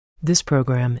This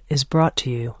program is brought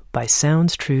to you by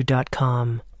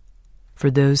SoundsTrue.com. For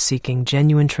those seeking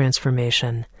genuine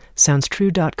transformation,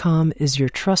 SoundsTrue.com is your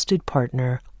trusted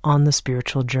partner on the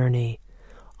spiritual journey,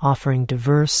 offering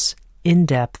diverse,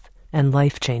 in-depth, and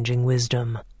life-changing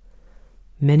wisdom.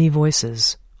 Many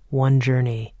voices, one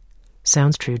journey.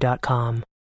 SoundsTrue.com.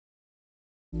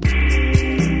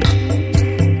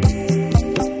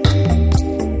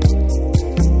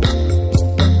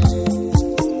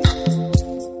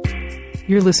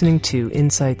 You're listening to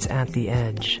Insights at the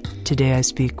Edge. Today I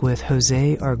speak with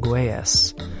José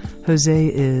Argüelles.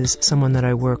 José is someone that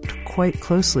I worked quite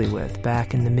closely with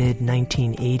back in the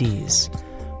mid-1980s.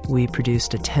 We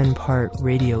produced a 10-part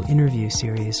radio interview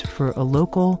series for a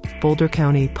local Boulder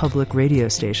County public radio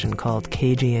station called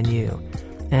KGNU,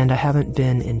 and I haven't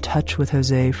been in touch with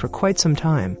José for quite some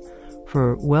time,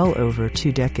 for well over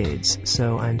 2 decades,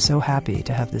 so I'm so happy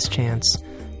to have this chance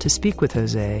to speak with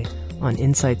José on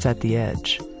Insights at the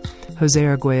Edge.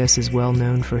 José Argüelles is well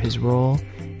known for his role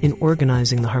in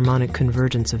organizing the Harmonic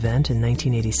Convergence event in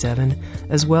 1987,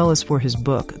 as well as for his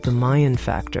book, The Mayan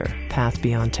Factor, Path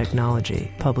Beyond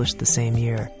Technology, published the same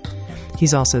year.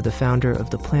 He's also the founder of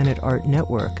the Planet Art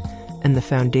Network and the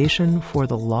Foundation for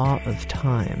the Law of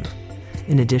Time.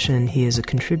 In addition, he is a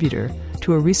contributor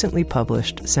to a recently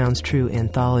published Sounds True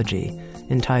anthology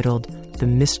entitled The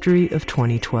Mystery of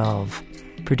 2012,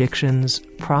 Predictions,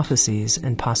 Prophecies,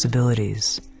 and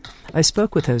Possibilities. I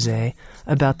spoke with José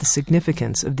about the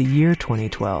significance of the year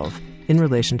 2012 in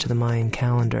relation to the Mayan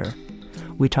calendar.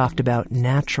 We talked about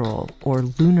natural or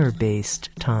lunar-based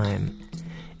time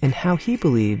and how he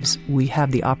believes we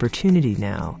have the opportunity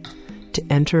now to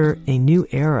enter a new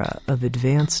era of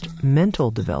advanced mental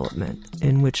development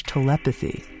in which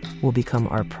telepathy will become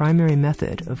our primary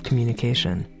method of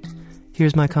communication.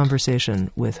 Here's my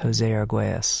conversation with José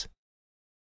Argüelles.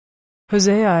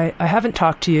 José, I haven't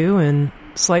talked to you in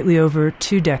slightly over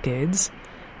 2 decades,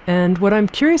 and what I'm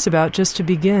curious about, just to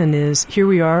begin, is here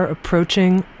we are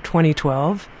approaching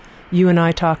 2012. You and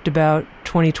I talked about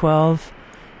 2012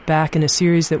 back in a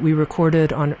series that we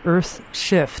recorded on Earth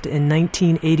Shift in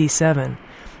 1987.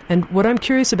 And what I'm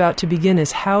curious about to begin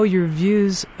is how your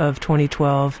views of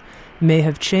 2012 may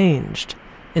have changed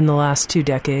in the last 2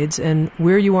 decades and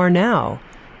where you are now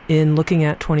in looking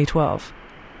at 2012.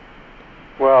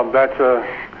 Well, that's a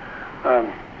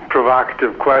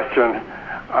provocative question.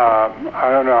 I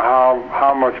don't know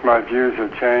how much my views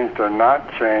have changed or not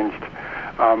changed.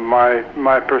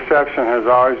 My perception has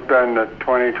always been that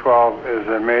 2012 is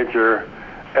a major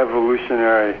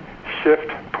evolutionary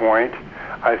shift point.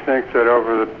 I think that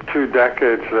over the 2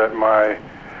 decades that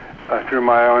through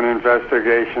my own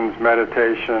investigations,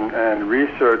 meditation, and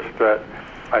research, that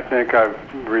I think I've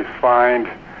refined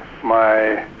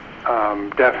my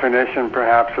definition,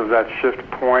 perhaps, of that shift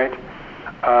point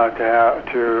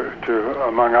to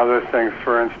among other things,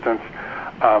 for instance,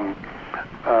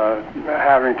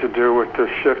 having to do with the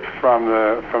shift from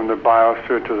the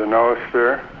biosphere to the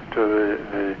noosphere,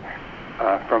 to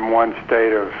from one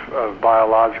state of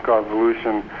biological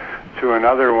evolution to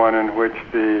another one in which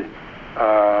the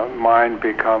mind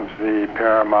becomes the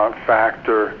paramount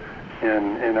factor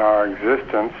in our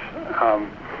existence.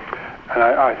 And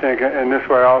I think in this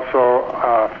way also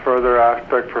a further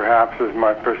aspect perhaps is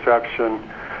my perception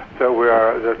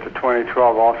that the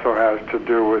 2012 also has to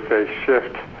do with a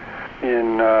shift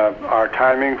in our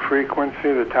timing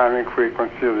frequency, the timing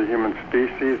frequency of the human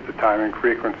species, the timing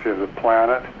frequency of the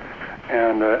planet,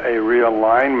 and a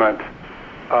realignment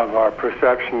of our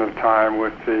perception of time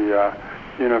with the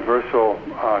universal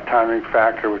timing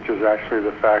factor, which is actually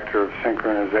the factor of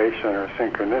synchronization or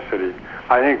synchronicity.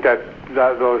 I think that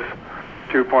those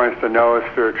 2 points, the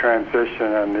noosphere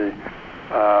transition and the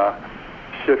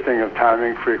shifting of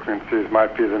timing frequencies,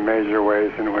 might be the major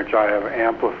ways in which I have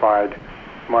amplified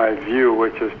my view,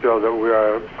 which is still that we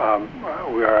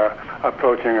are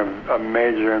approaching a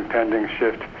major impending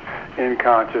shift in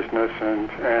consciousness and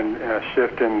a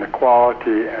shift in the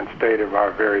quality and state of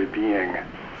our very being.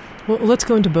 Well, let's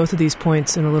go into both of these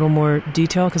points in a little more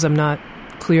detail, because I'm not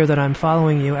clear that I'm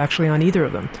following you actually on either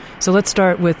of them. So let's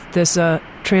start with this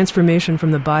transformation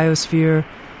from the biosphere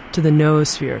to the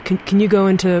noosphere. Can you go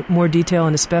into more detail,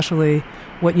 and especially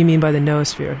what you mean by the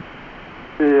noosphere?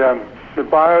 The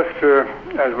biosphere,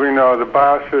 as we know, the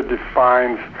biosphere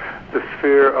defines the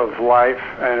sphere of life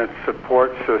and its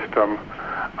support system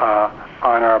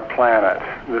on our planet.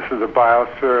 This is the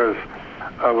biosphere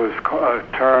was a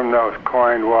term that was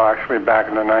coined, well, actually back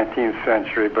in the 19th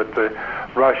century, but the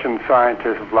Russian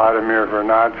scientist Vladimir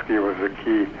Vernadsky was a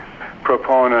key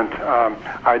proponent,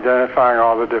 identifying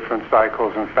all the different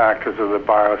cycles and factors of the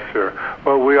biosphere.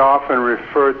 What we often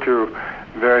refer to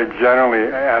very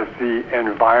generally as the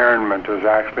environment is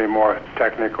actually more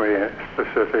technically,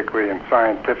 specifically, and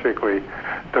scientifically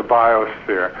the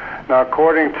biosphere. Now,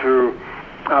 according to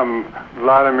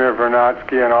Vladimir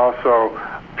Vernadsky and also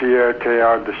Pierre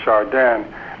Teilhard de Chardin,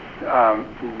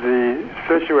 the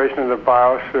situation of the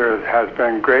biosphere has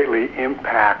been greatly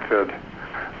impacted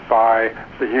by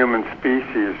the human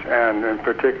species, and in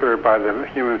particular by the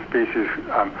human species'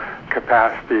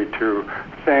 capacity to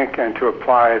think and to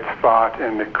apply its thought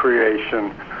in the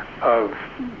creation of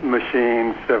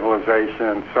machines, civilization,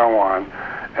 and so on.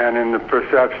 And in the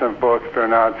perception of both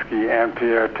Vernadsky and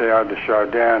Pierre Teilhard de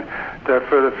Chardin, that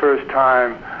for the first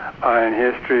time in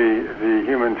history, the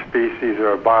human species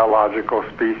or biological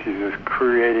species is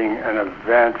creating an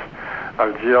event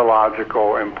of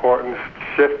geological importance,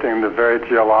 shifting the very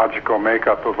geological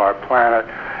makeup of our planet,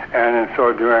 and in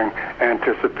so doing,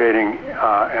 anticipating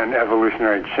an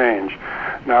evolutionary change.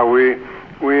 Now, we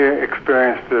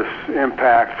experience this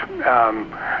impact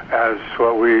as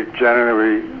what we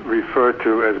generally refer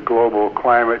to as global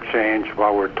climate change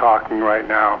while we're talking right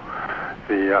now.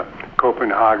 The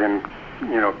Copenhagen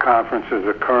conference is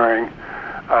occurring,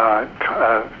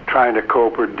 trying to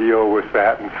cope or deal with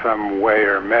that in some way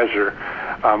or measure.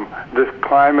 This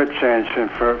climate change,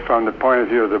 from the point of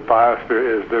view of the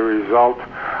biosphere, is the result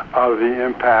of the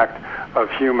impact of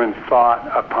human thought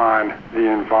upon the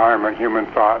environment, human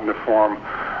thought in the form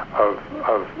of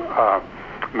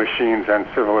machines and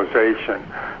civilization.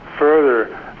 Further,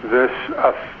 this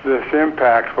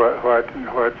impact, is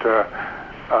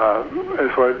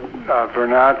what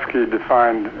Vernadsky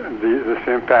defined this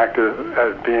impact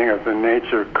as being of the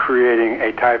nature of creating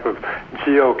a type of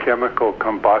geochemical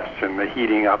combustion, the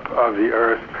heating up of the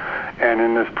earth, and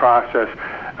in this process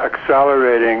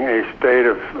accelerating a state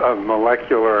of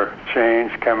molecular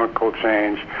change, chemical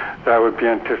change, that would be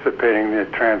anticipating the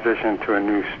transition to a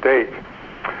new state.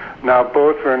 Now,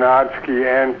 both Vernadsky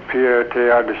and Pierre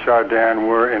Teilhard de Chardin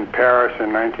were in Paris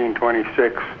in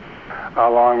 1926,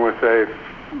 along with a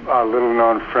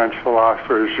little-known French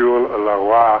philosopher, Jules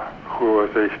Leroy, who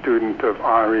was a student of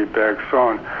Henri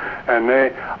Bergson, and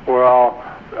they were all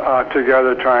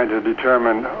together trying to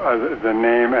determine the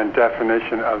name and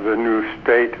definition of the new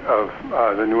state of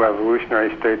the new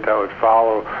evolutionary state that would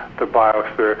follow the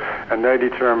biosphere, and they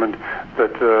determined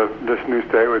that this new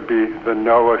state would be the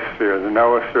noosphere. The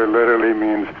noosphere literally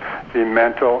means the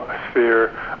mental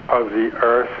sphere of the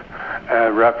earth,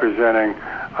 representing,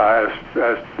 as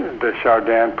de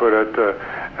Chardin put it,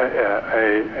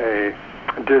 a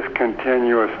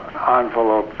discontinuous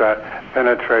envelope that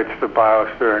penetrates the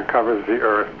biosphere and covers the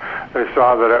earth. They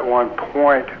saw that at one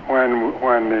point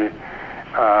when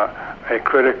a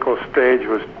critical stage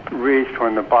was reached,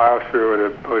 when the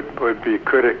biosphere would be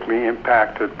critically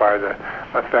impacted by the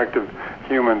effect of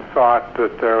human thought,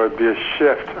 that there would be a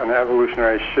shift, an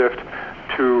evolutionary shift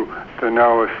to the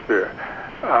noosphere.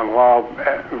 While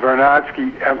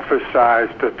Vernadsky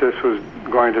emphasized that this was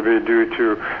going to be due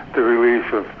to the release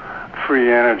of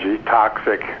free energy,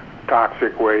 toxic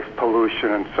waste,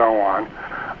 pollution, and so on,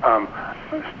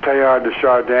 Teilhard de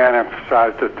Chardin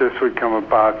emphasized that this would come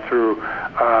about through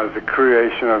the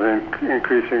creation of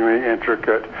increasingly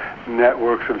intricate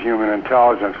networks of human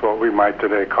intelligence, what we might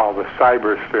today call the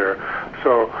cybersphere.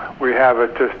 So we have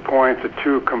at this point the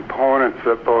two components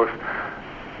that both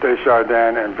de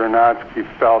Chardin and Vernadsky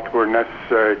felt were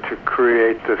necessary to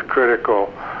create this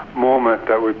critical moment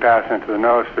that we pass into the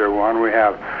noosphere. One, we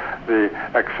have the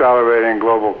accelerating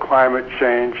global climate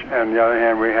change, and on the other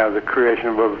hand, we have the creation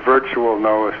of a virtual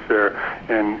noosphere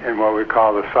in what we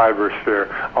call the cybersphere,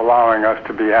 allowing us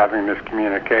to be having this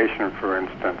communication, for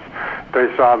instance. They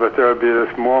saw that there would be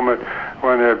this moment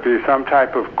when there would be some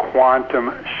type of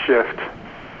quantum shift,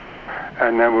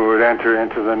 and then we would enter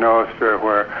into the noosphere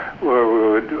where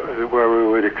we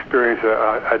would experience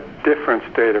a different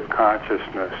state of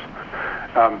consciousness.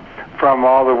 From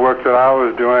all the work that I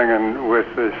was doing and with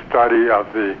the study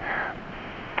of the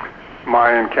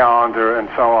Mayan calendar and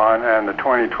so on, and the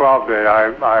 2012 date,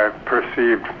 I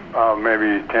perceived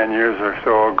maybe 10 years or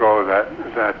so ago that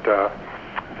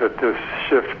this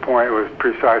shift point was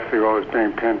precisely what was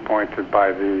being pinpointed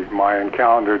by the Mayan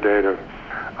calendar date of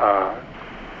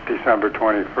December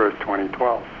 21st,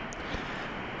 2012.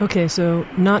 Okay, so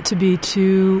not to be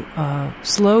too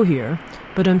slow here,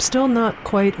 but I'm still not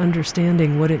quite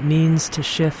understanding what it means to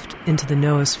shift into the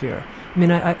noosphere. I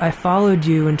mean, I followed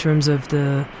you in terms of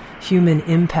the human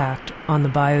impact on the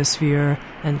biosphere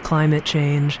and climate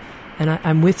change, and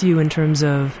I'm with you in terms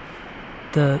of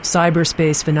the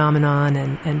cyberspace phenomenon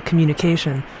and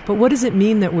communication. But what does it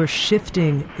mean that we're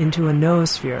shifting into a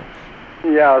noosphere?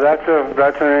 Yeah,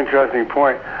 that's an interesting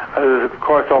point. There's, of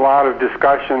course, a lot of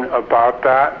discussion about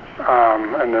that,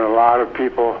 and there are a lot of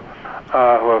people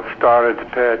who have started to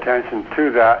pay attention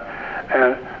to that.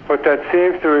 And what that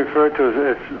seems to refer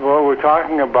to is what we're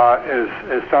talking about is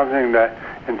something that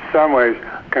in some ways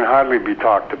can hardly be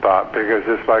talked about, because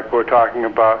it's like we're talking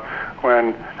about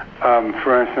when,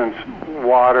 for instance,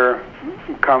 water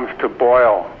comes to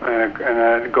boil, and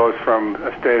then it goes from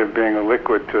a state of being a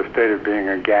liquid to a state of being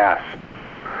a gas.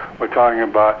 We're talking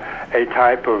about a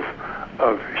type of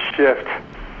shift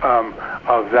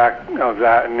of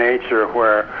that nature,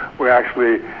 where we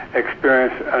actually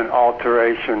experience an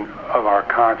alteration of our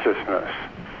consciousness,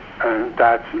 and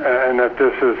that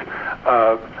this is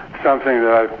something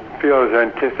that I feel is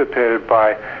anticipated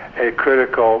by a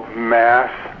critical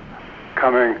mass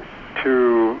coming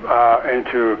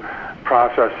into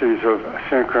processes of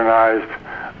synchronized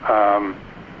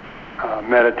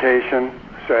meditation,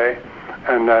 say,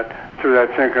 and that through that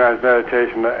synchronized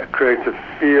meditation that creates a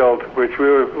field which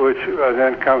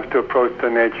then comes to approach the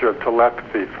nature of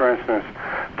telepathy. For instance,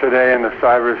 today in the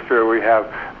cybersphere we have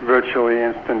virtually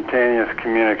instantaneous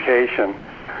communication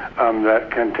that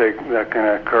can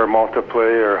occur multiply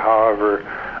or however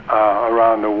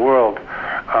around the world.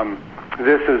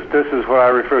 This is what I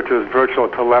refer to as virtual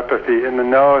telepathy. In the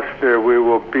noosphere, we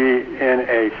will be in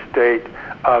a state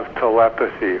of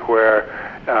telepathy where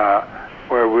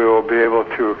we will be able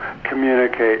to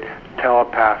communicate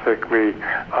telepathically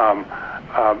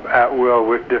at will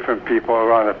with different people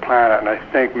around the planet. And I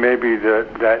think maybe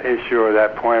that issue or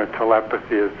that point of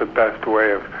telepathy is the best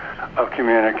way of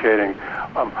communicating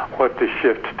what the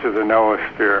shift to the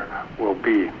noosphere will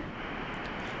be.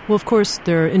 Well, of course,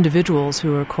 there are individuals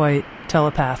who are quite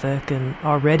telepathic and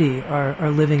already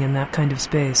are living in that kind of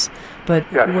space. But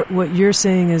yes. What you're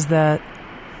saying is that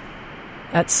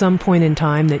at some point in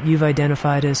time that you've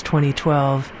identified as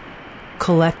 2012,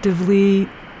 collectively,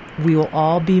 we will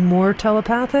all be more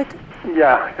telepathic?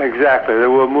 Yeah, exactly.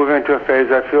 We'll move into a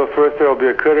phase. I feel first there will be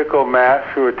a critical mass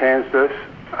who attains this,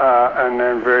 and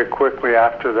then very quickly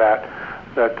after that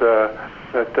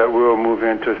we will move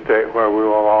into a state where we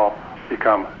will all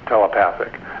become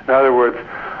telepathic. In other words,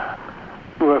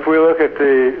 if we look at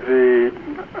the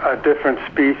different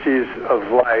species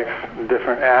of life,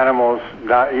 different animals,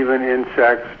 not even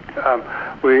insects,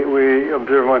 we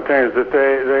observe one thing is that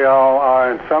they all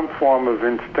are in some form of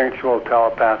instinctual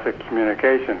telepathic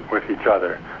communication with each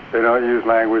other. They don't use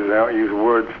language, they don't use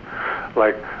words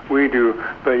like we do,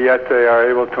 but yet they are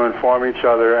able to inform each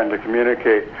other and to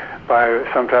communicate by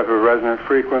some type of resonant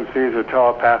frequencies or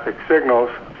telepathic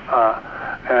signals,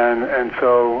 and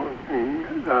so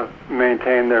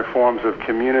maintain their forms of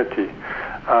community.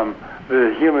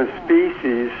 The human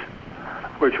species,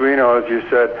 which we know, as you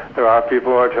said, there are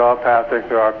people who are telepathic,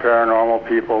 there are paranormal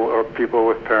people or people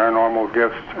with paranormal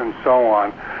gifts and so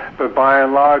on. But by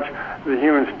and large, the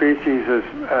human species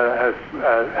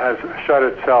has shut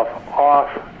itself off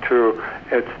to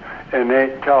its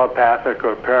innate telepathic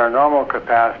or paranormal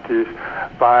capacities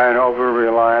by an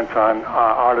over-reliance on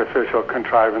artificial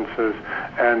contrivances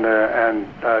and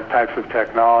types of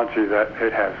technology that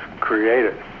it has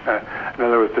created. In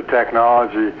other words, the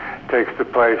technology takes the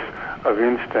place of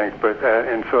instinct, but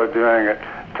in so doing, it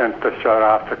tends to shut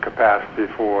off the capacity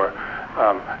for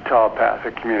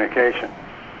telepathic communication.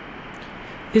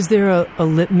 Is there a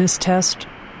litmus test?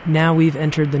 Now we've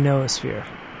entered the noosphere.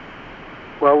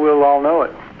 Well, we'll all know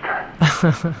it.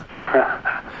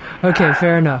 Okay,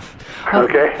 fair enough.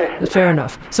 Okay. Fair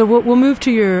enough. So we'll move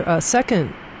to your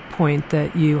second point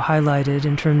that you highlighted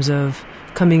in terms of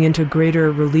coming into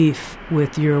greater relief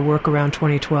with your work around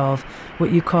 2012,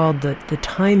 what you called the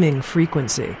timing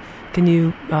frequency. Can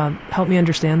you help me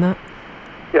understand that?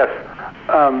 Yes.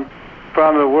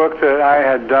 From the work that I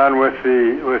had done with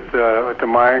the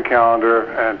Mayan Calendar,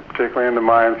 and particularly in the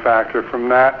Mayan Factor, from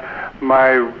that,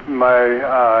 my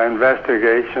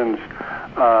investigations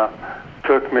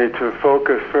took me to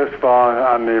focus, first of all,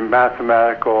 on the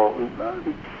mathematical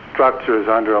structures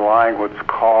underlying what's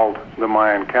called the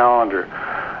Mayan Calendar.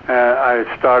 And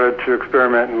I started to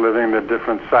experiment in living the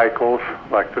different cycles,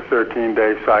 like the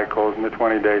 13-day cycles and the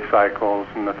 20-day cycles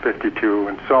and the 52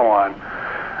 and so on.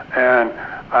 And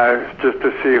just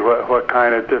to see what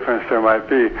kind of difference there might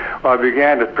be. Well, I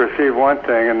began to perceive one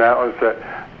thing, and that was that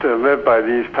to live by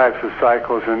these types of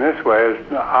cycles in this way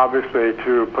is obviously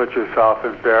to put yourself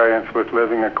at variance with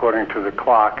living according to the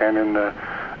clock and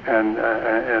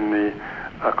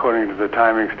according to the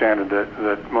timing standard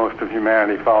that most of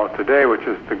humanity follows today, which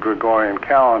is the Gregorian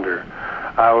calendar.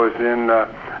 I was in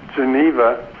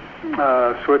Geneva,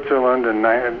 Switzerland,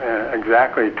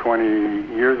 exactly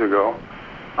 20 years ago,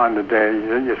 on the day,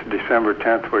 it's December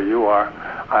 10th where you are,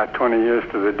 20 years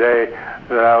to the day,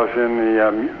 that I was in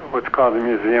the what's called the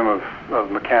Museum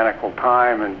of Mechanical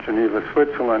Time in Geneva,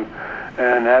 Switzerland.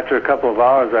 And after a couple of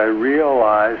hours, I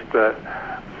realized that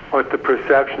what the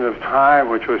perception of time,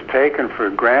 which was taken for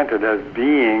granted as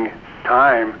being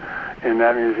time in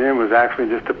that museum, was actually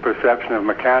just a perception of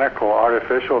mechanical,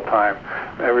 artificial time.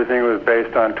 Everything was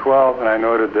based on 12, and I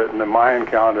noted that in the Mayan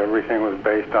calendar, everything was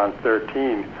based on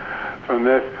 13. From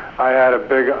this, I had a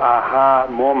big aha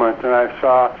moment, and I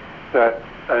saw that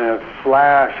in a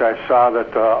flash, I saw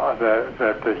that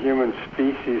the human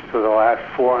species for the last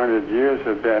 400 years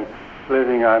have been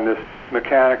living on this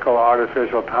mechanical,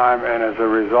 artificial time, and as a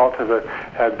result of it,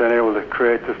 had been able to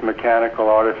create this mechanical,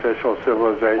 artificial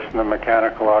civilization, the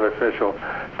mechanical, artificial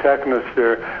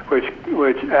technosphere,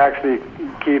 which actually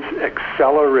keeps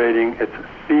accelerating its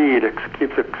speed,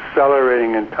 keeps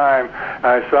accelerating in time. And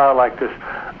I saw like this,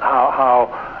 how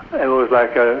it was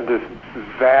like this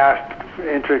vast,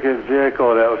 intricate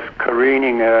vehicle that was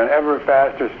careening at an ever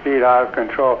faster speed, out of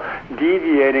control,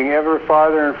 deviating ever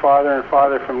farther and farther and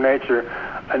farther from nature,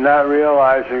 and not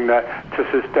realizing that to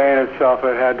sustain itself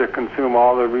it had to consume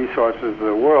all the resources of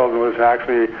the world, and was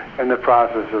actually in the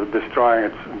process of destroying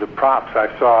the props. I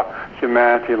saw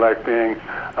humanity like being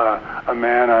a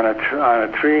man on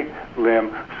a tree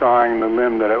limb sawing the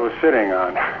limb that it was sitting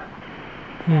on.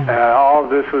 And all of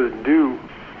this was due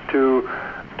to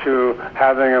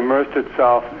having immersed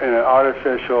itself in an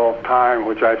artificial time,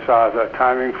 which I saw as a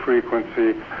timing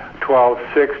frequency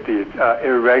 1260,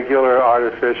 irregular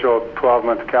artificial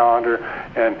 12-month calendar,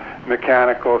 and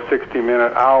mechanical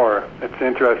 60-minute hour. It's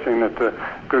interesting that the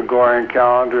Gregorian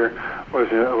calendar was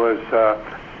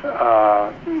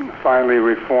finally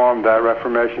reformed. That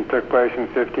Reformation took place in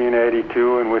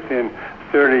 1582, and within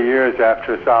 30 years,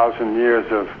 after 1,000 years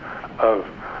of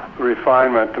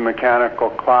refinement, the mechanical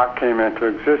clock came into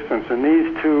existence. And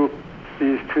these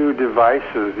two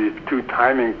devices, these two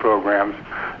timing programs,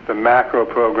 the macro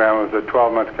program of the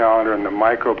 12-month calendar and the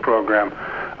micro program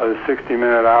of the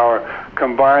 60-minute hour,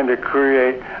 combined to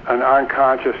create an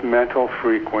unconscious mental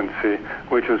frequency,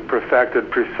 which was perfected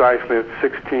precisely at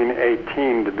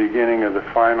 1618, the beginning of the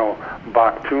final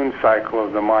Baktun cycle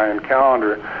of the Mayan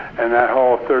calendar. And that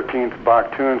whole 13th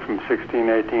Baktun from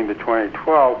 1618 to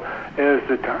 2012 is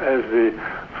the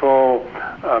full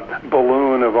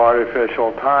balloon of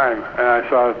artificial time. And I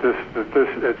saw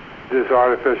that this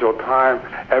artificial time,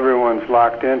 everyone's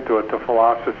locked into it. The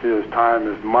philosophy is time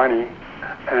is money,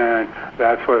 and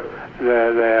that's what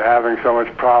they're having so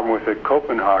much problem with at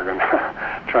Copenhagen.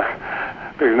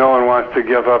 Because no one wants to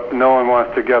give up. No one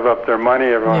wants to give up their money.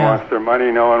 Everyone wants their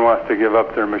money. No one wants to give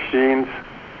up their machines.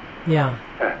 Yeah.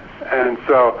 And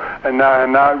so, and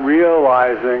not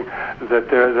realizing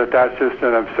that's just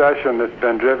an obsession that's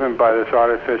been driven by this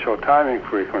artificial timing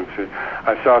frequency.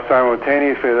 I saw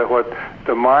simultaneously that what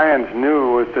the Mayans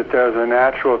knew was that there's a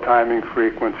natural timing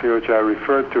frequency, which I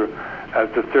referred to as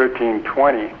the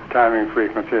 1320 timing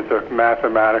frequency. It's a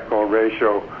mathematical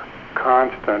ratio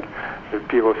constant.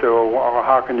 People say, well,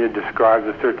 how can you describe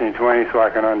the 1320 so I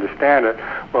can understand it?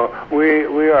 Well, we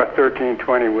are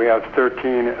 1320. We have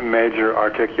 13 major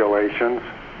articulations,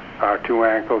 2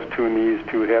 ankles, 2 knees,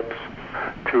 2 hips,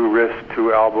 2 wrists,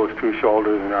 2 elbows, 2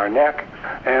 shoulders, and our neck.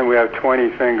 And we have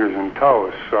 20 fingers and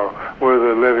toes. So we're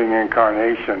the living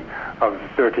incarnation of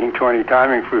the 1320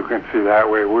 timing frequency. That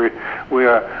way we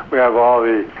have all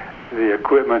the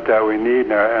equipment that we need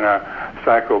in our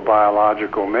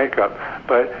psychobiological makeup.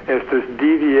 But it's this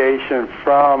deviation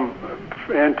from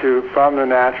the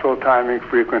natural timing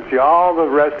frequency. All the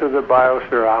rest of the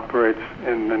biosphere operates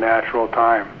in the natural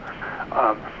time.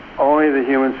 Only the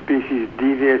human species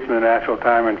deviates from the natural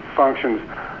time and functions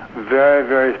very,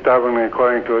 very stubbornly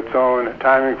according to its own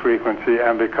timing frequency,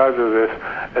 and because of this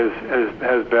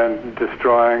has been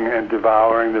destroying and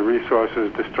devouring the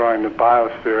resources, destroying the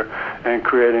biosphere, and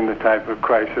creating the type of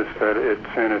crisis that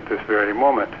it's in at this very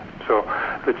moment. So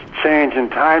the change in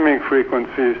timing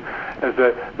frequencies is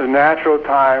that the natural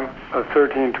time of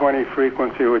 1320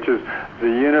 frequency, which is the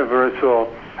universal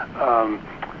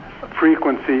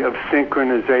frequency of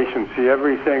synchronization. See,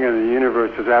 everything in the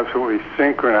universe is absolutely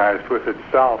synchronized with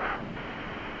itself.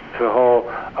 It's a whole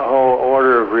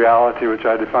order of reality, which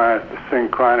I define as the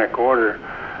synchronic order.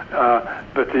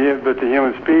 But the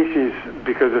human species,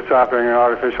 because it's operating in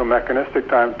artificial mechanistic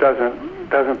time,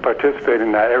 doesn't participate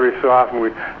in that. Every so often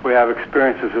we have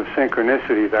experiences of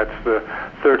synchronicity. That's the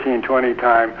 1320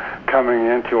 time coming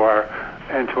into our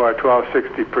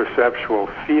 1260 perceptual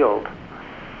field.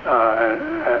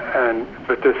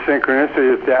 But this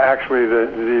synchronicity is actually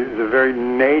the very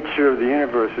nature of the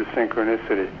universe is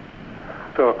synchronicity.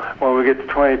 So when we get to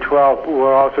 2012,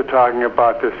 we're also talking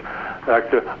about this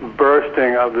like the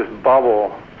bursting of this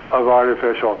bubble of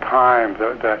artificial time,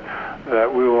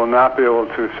 that we will not be able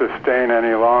to sustain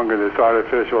any longer this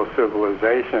artificial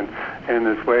civilization in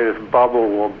this way. This bubble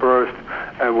will burst,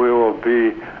 and we will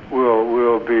be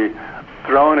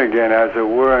thrown again, as it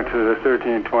were, into the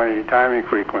 1320 timing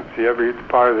frequency. Every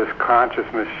part of this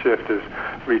consciousness shift is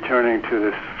returning to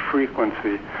this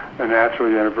frequency, the natural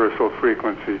universal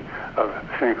frequency of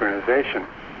synchronization.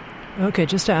 Okay,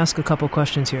 just to ask a couple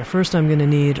questions here. First, I'm going to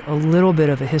need a little bit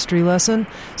of a history lesson.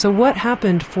 So what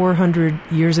happened 400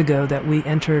 years ago that we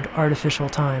entered artificial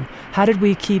time? How did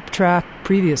we keep track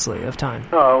previously of time?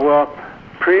 Oh, well,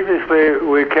 previously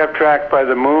we kept track by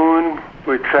the moon.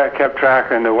 We kept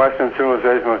track in the Western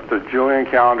civilization with the Julian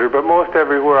calendar, but most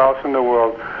everywhere else in the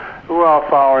world, we were all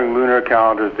following lunar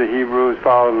calendars. The Hebrews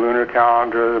followed the lunar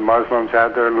calendar. The Muslims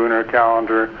had their lunar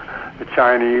calendar. The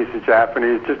Chinese, the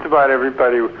Japanese, just about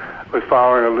everybody was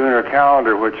following a lunar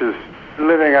calendar, which is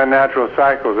living on natural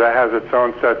cycles. That has its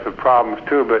own sets of problems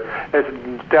too, but it's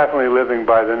definitely living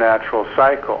by the natural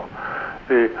cycle.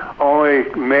 The only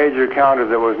major calendar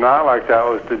that was not like that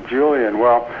was the Julian.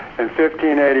 Well, in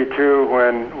 1582,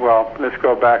 let's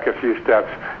go back a few steps.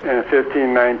 In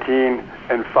 1519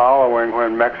 and following,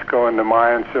 when Mexico and the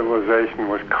Mayan civilization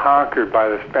was conquered by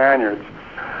the Spaniards,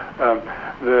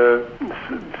 the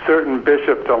certain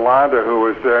Bishop de Landa, who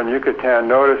was there in Yucatan,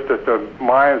 noticed that the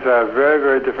Mayans had a very,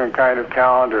 very different kind of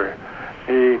calendar.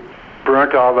 He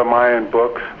burnt all the Mayan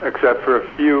books except for a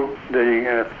few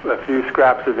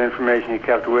scraps of information he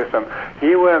kept with him.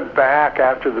 He went back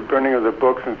after the burning of the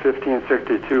books in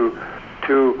 1562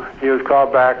 he was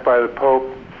called back by the Pope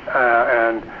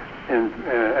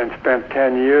and spent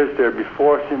 10 years there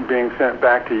before being sent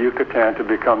back to Yucatan to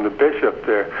become the bishop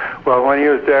there. Well, when he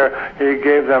was there, he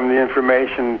gave them the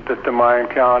information that the Mayan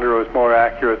calendar was more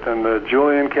accurate than the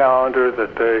Julian calendar,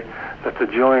 that the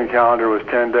Julian calendar was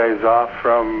 10 days off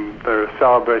from the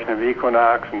celebration of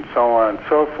equinox, and so on and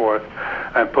so forth.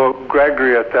 And Pope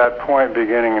Gregory, at that point,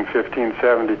 beginning in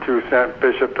 1572, sent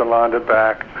Bishop de Landa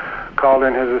back, called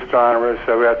in his astronomers,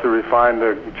 said we have to refine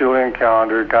the Julian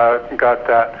calendar, got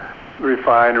that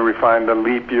refined the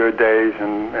leap year days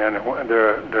and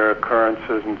their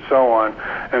occurrences and so on.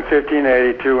 And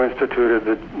 1582 instituted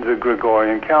the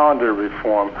Gregorian calendar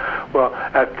reform. Well,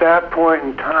 at that point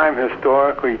in time,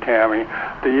 historically, Tami,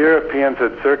 the Europeans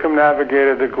had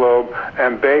circumnavigated the globe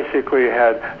and basically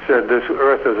had said, this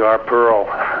earth is our pearl.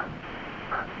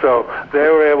 So they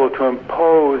were able to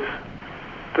impose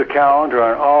the calendar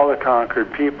on all the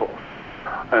conquered peoples,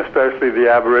 especially the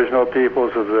Aboriginal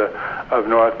peoples of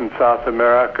North and South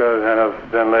America,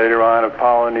 and then later on of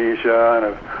Polynesia and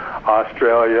of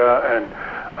Australia, and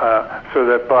so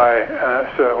that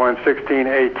so when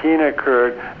 1618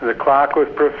 occurred, the clock was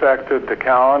perfected, the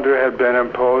calendar had been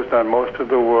imposed on most of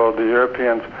the world, the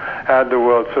Europeans had the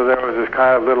world, so there was this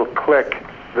kind of little click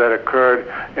that occurred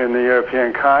in the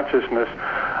European consciousness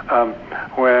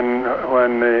when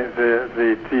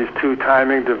these two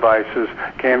timing devices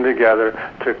came together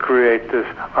to create this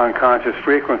unconscious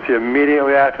frequency.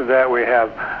 Immediately after that, we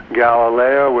have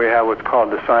Galileo. We have what's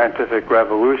called the scientific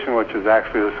revolution, which is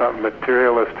actually the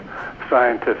materialist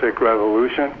scientific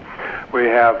revolution. We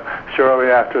have shortly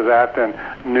after that then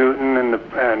Newton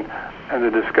and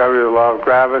the discovery of the law of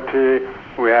gravity.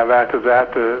 We have after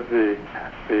that the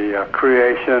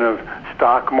creation of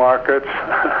stock markets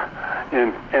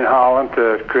in Holland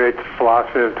to create the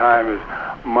philosophy of time as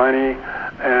money,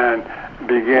 and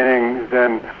beginning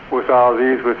then with all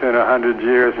these within 100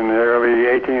 years in the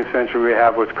early 18th century, we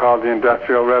have what's called the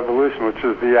Industrial Revolution, which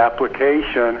is the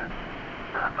application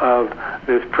of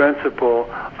this principle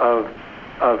of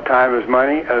time as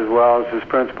money, as well as this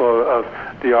principle of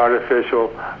the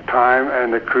artificial time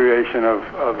and the creation of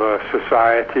a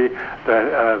society,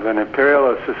 of an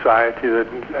imperialist society that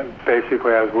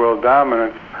basically has world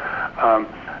dominance,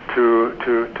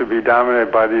 to be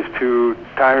dominated by these two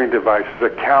timing devices. The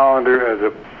calendar as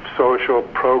a social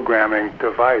programming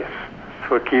device.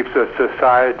 So it keeps a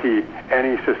society,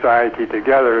 any society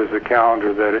together, is the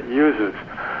calendar that it uses.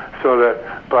 So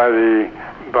that by the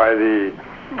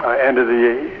end of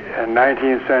the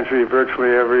 19th century,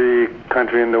 virtually every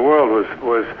country in the world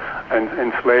was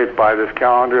enslaved by this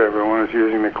calendar. Everyone was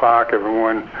using the clock.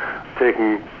 Everyone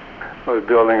was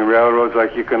building railroads.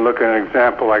 Like you can look at an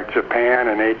example like Japan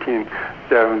in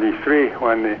 1873,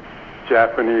 when the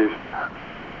Japanese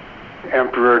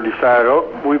emperor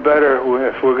decided, we better,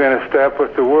 if we're going to step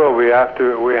with the world, we have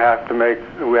to make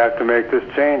this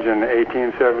change. In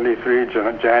 1873,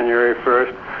 January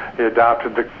 1st, he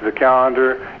adopted the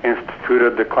calendar,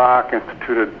 instituted the clock,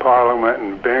 instituted Parliament,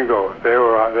 and bingo, they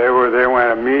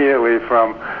went immediately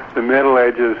from the Middle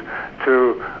Ages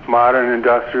to modern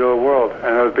industrial world,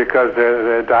 and it was because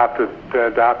they adopted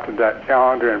that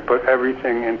calendar and put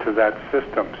everything into that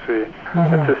system. See,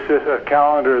 it's a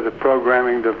calendar is a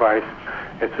programming device.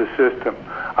 It's a system.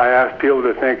 I ask people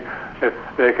to think if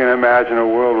they can imagine a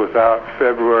world without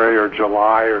February or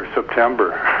July or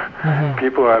September.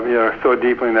 People are so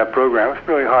deeply in that program. It's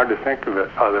really hard to think of it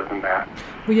other than that.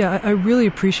 Well, yeah, I really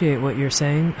appreciate what you're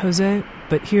saying, Jose,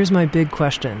 but here's my big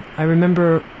question. I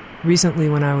remember recently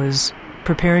when I was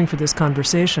preparing for this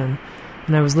conversation,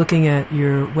 and I was looking at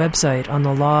your website on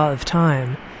the law of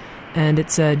time, and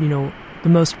it said, the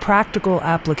most practical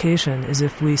application is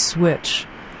if we switch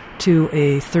to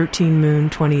a 13-moon,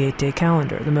 28-day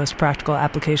calendar, the most practical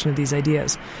application of these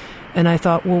ideas. And I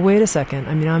thought, well, wait a second.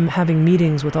 I mean, I'm having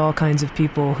meetings with all kinds of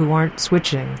people who aren't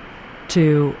switching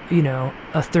to,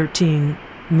 a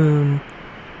 13-moon,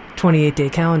 28-day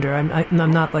calendar. I'm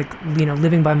not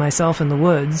living by myself in the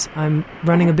woods. I'm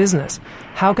running a business.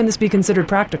 How can this be considered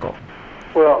practical?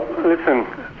 Well, listen,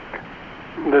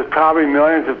 there's probably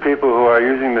millions of people who are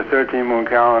using the 13-moon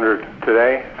calendar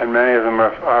today, and many of them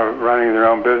are running their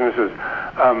own businesses.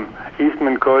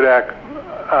 Eastman Kodak,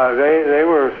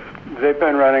 they've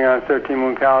been running on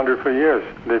 13-moon calendar for years.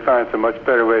 They find it's a much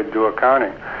better way to do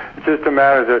accounting. It's just a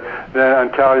matter that then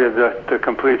until the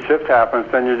complete shift happens,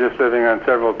 then you're just living on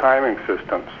several timing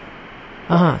systems.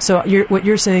 So what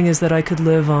you're saying is that I could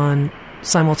live on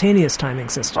simultaneous timing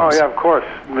systems. Oh, yeah, of course.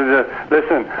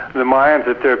 Listen, the Mayans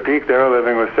at their peak, they were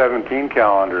living with 17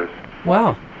 calendars.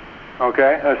 Wow.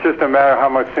 Okay? It's just a matter of how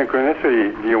much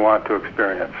synchronicity you want to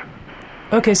experience.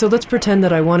 Okay, so let's pretend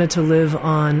that I wanted to live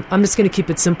on... I'm just going to keep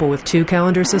it simple with 2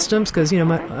 calendar systems, because, I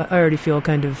already feel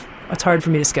it's hard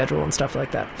for me to schedule and stuff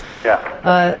like that.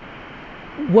 Yeah.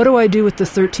 What do I do with the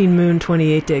 13-moon,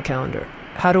 28-day calendar?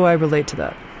 How do I relate to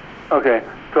that? Okay,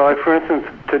 so for instance,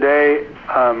 today,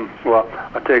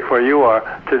 I'll take where you are.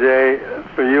 Today,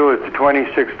 for you, it's the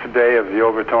 26th day of the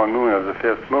overtone moon, of the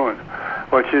 5th moon.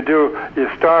 What you do, you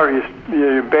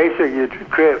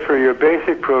create for your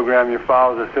basic program, you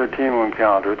follow the 13-moon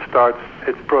calendar.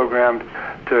 It's programmed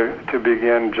to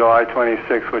begin July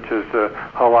 26th, which is the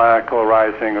helinical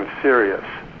rising of Sirius.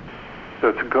 So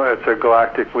it's a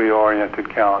galactically oriented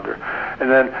calendar,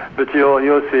 and then but you'll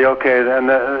see you'll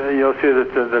see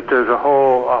that there's a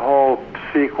whole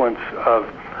sequence of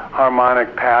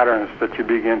harmonic patterns that you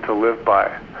begin to live by,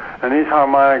 and these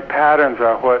harmonic patterns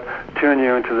are what tune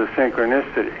you into the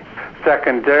synchronicity.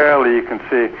 Secondarily, you can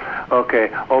see,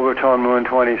 overtone moon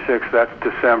 26, that's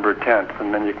December 10th,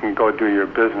 and then you can go do your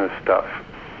business stuff.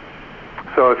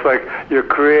 So it's like you're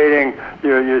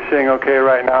saying, okay,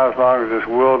 right now, as long as this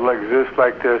world exists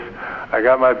like this, I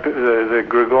got the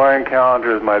Gregorian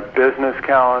calendar is my business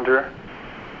calendar.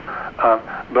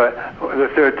 But the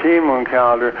 13-moon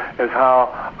calendar is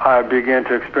how I begin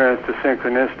to experience the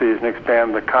synchronicities and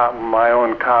expand my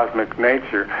own cosmic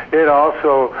nature. It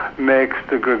also makes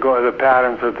the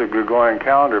patterns of the Gregorian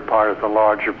calendar part of the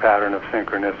larger pattern of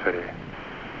synchronicity.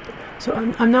 So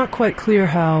I'm not quite clear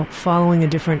how following a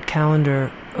different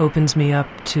calendar opens me up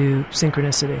to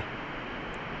synchronicity.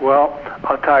 Well,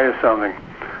 I'll tell you something.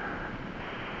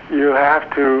 You have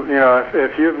to,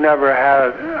 if you've never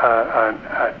had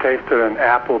tasted an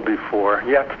apple before,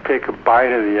 you have to take a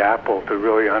bite of the apple to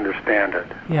really understand it.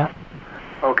 Yeah.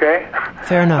 Okay?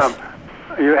 Fair enough.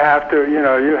 You have to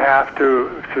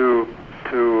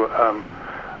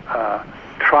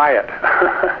try it.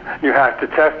 You have to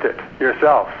test it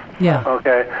yourself. Yeah.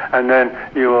 Okay, and then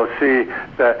you will see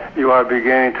that you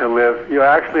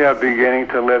actually are beginning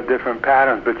to live different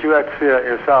patterns, but you have to see that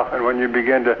yourself, and when you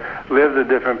begin to live the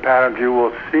different patterns, you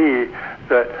will see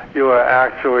that you are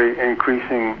actually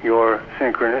increasing your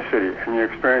synchronicity and your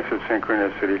experience of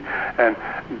synchronicity, and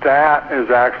that is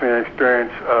actually an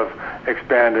experience of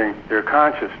expanding your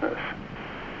consciousness.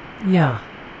 Yeah.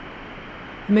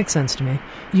 It makes sense to me.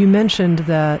 You mentioned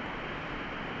that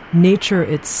nature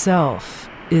itself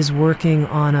is working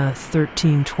on a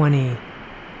 1320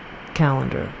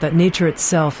 calendar, that nature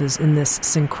itself is in this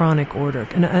synchronic order.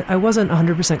 And I wasn't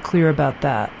 100% clear about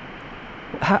that.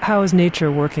 How is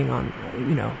nature working on,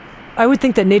 I would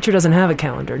think that nature doesn't have a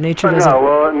calendar. Nature doesn't... No,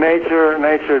 well, every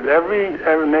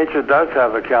nature does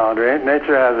have a calendar.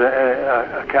 Nature has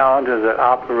a calendar that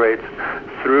operates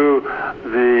through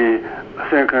the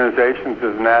synchronizations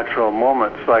of natural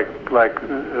moments, like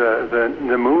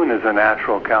the moon is a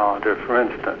natural calendar, for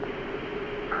instance.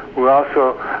 We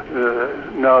also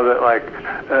know that,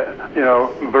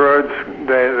 birds.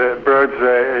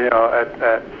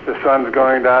 At the sun's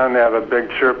going down, they have a big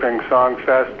chirping song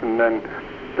fest, and then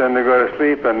then they go to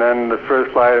sleep, and then the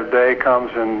first light of day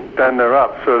comes, and then they're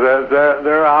up. So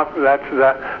they're up.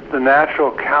 That's the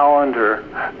natural calendar.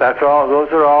 That's all.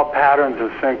 Those are all patterns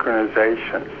of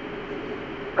synchronization.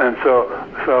 And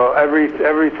so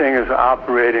everything is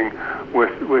operating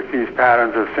with these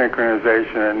patterns of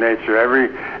synchronization in nature.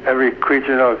 Every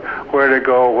creature knows where to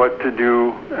go, what to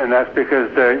do, and that's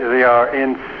because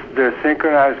they're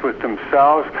synchronized with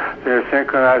themselves. They're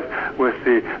synchronized with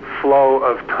the flow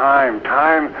of time.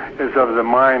 Time is of the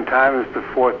mind. Time is the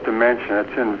fourth dimension.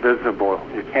 It's invisible.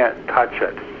 You can't touch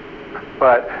it.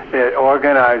 But it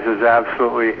organizes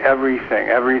absolutely everything.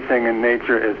 Everything in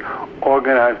nature is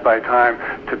organized by time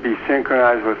to be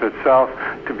synchronized with itself,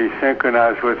 to be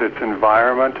synchronized with its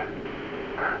environment,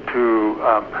 to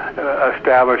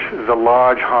establish the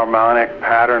large harmonic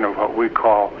pattern of what we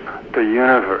call the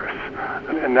universe.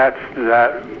 And that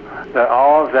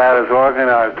all of that is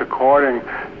organized according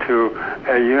to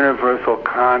a universal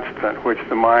constant, which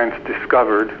the mind's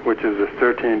discovered, which is a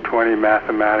 1320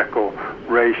 mathematical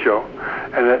ratio,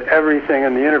 and that everything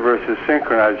in the universe is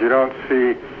synchronized. You don't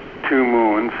see two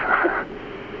moons.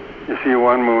 You see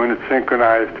one moon. It's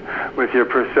synchronized with your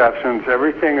perceptions.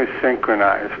 Everything is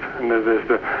synchronized. And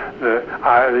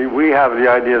we have the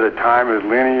idea that time is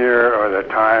linear, or that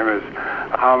time is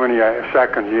how many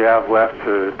seconds you have left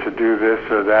to do this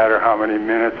or that, or how many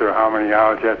minutes or how many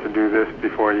hours you have to do this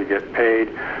before you get paid.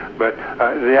 But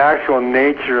the actual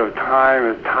nature of time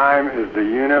is the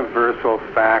universal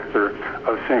factor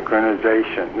of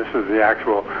synchronization. This is the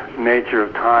actual nature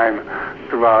of time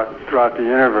throughout the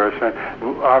universe. And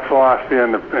our philosophy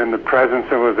in the present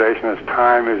civilization is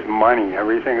time is money.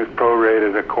 Everything is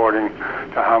prorated according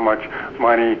to how much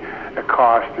money it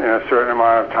costs in a certain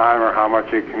amount of time, or how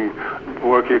much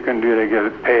work you can do to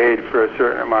get paid for a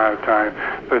certain amount of time.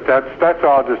 But that's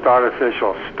all just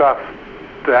artificial stuff.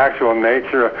 The actual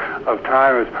nature of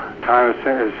time is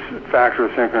factor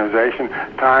of synchronization.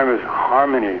 Time is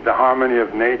harmony. The harmony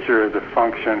of nature is a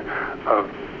function of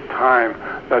time.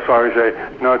 That's why we say,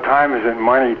 no, time isn't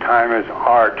money, time is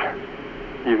art.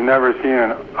 You've never seen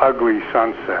an ugly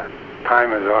sunset.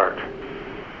 Time is art.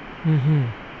 Mm-hmm.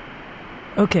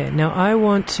 Okay, now I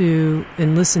want to,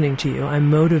 in listening to you, I'm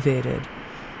motivated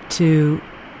to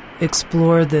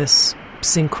explore this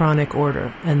synchronic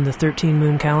order and the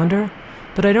 13-moon calendar,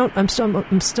 but I'm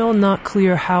still not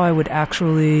clear how I would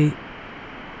actually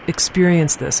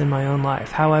experience this in my own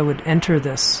life, how I would enter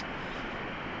this.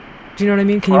 Do you know what I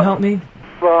mean? Can you help me?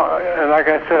 Well, like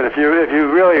I said, if you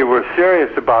really were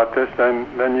serious about this,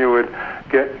 then you would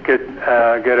get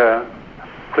a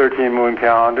 13-moon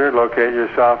calendar, locate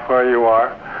yourself where you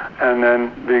are, and then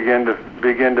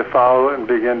begin to follow it and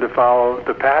begin to follow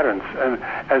the patterns. And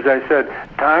as I said,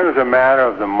 time is a matter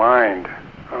of the mind.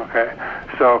 Okay,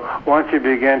 so once you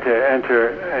begin to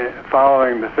enter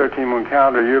following the 13-moon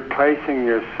calendar, you're placing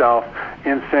yourself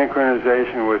in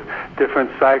synchronization with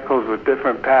different cycles, with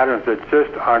different patterns that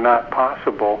just are not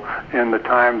possible in the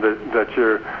time that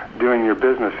you're doing your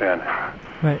business in.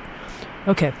 Right.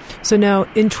 Okay. So now,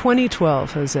 in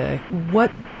 2012, Jose,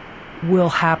 what will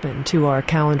happen to our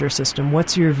calendar system?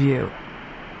 What's your view?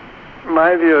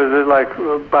 My view is that, like,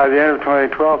 by the end of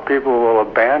 2012, people will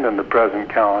abandon the present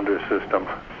calendar system.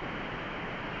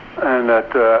 And that,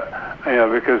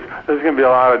 because there's going to be a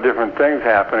lot of different things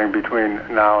happening between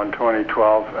now and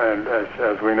 2012, and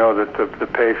as we know that the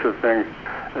pace of things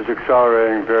is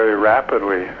accelerating very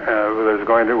rapidly. We're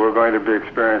going to be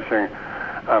experiencing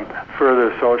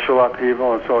further social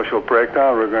upheaval and social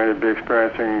breakdown. We're going to be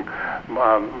experiencing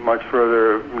much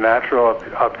further natural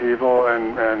upheaval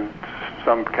and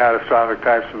some catastrophic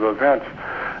types of events.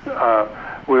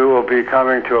 We will be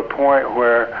coming to a point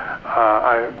where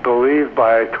I believe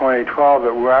by 2012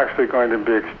 that we're actually going to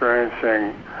be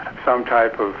experiencing some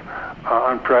type of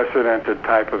unprecedented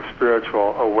type of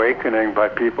spiritual awakening by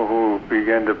people who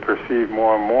begin to perceive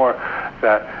more and more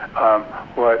that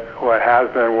what has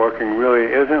been working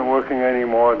really isn't working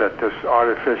anymore, that this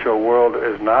artificial world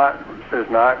is not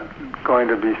going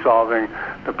to be solving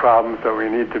the problems that we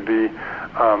need to be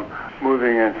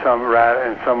moving in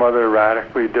some other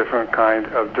radically different kind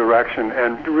of direction,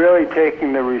 and really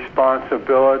taking the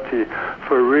responsibility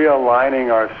for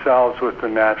realigning ourselves with the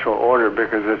natural order,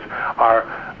 because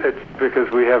it's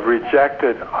because we have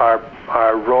rejected our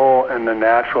role in the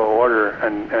natural order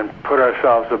and put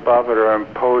ourselves above it, or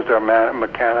imposed our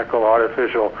mechanical,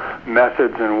 artificial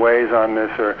methods and ways on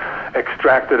this, or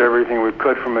extracted everything we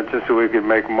could from it just so we could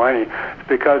make money. It's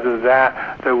because of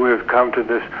that we've come to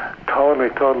this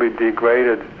totally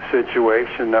degraded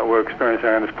situation that we're experiencing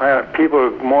on this planet.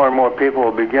 More and more people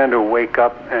will begin to wake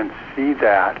up and see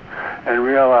that, and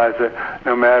realize that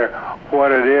no matter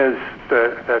what it is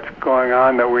that's going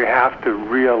on, that we have to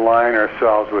realign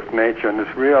ourselves with nature. And this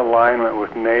realignment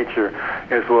with nature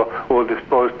is will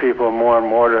dispose people more and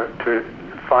more to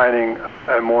finding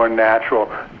a more natural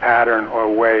pattern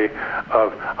or way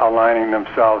of aligning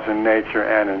themselves in nature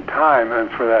and in time. And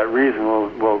for that reason,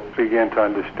 we'll begin to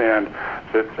understand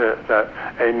that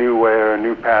a new way or a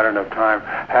new pattern of time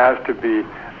has to be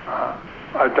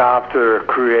adopted or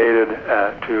created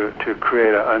to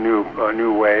create a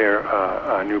new way or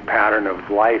a new pattern of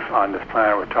life on this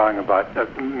planet. We're talking about a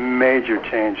major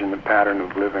change in the pattern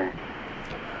of living.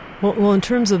 Well, in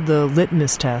terms of the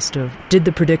litmus test of did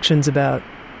the predictions about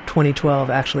 2012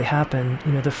 actually happen,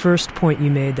 the first point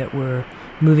you made that we're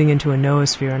moving into a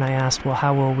noosphere, and I asked, well,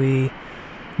 how will we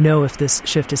know if this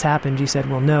shift has happened? You said,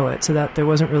 we'll know it. So that there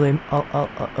wasn't really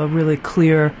a really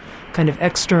clear kind of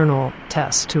external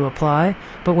test to apply.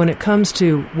 But when it comes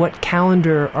to what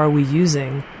calendar are we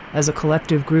using as a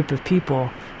collective group of people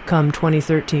come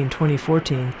 2013,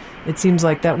 2014, it seems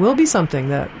like that will be something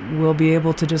that we'll be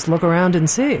able to just look around and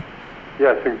see.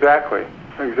 Yes, exactly.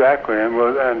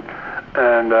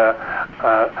 And the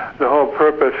whole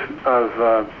purpose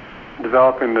of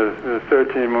developing the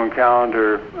 13-moon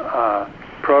calendar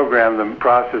program, the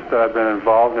process that I've been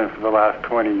involved in for the last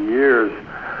 20 years,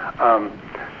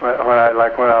 when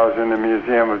I was in the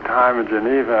Museum of Time in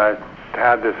Geneva, I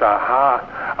had this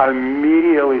aha. I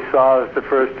immediately saw that the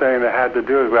first thing that had to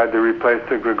do is we had to replace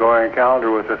the Gregorian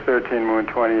calendar with a 13-moon,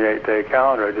 28-day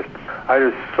calendar. I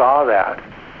just saw that.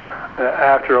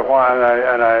 After a while,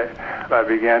 I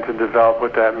began to develop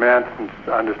what that meant and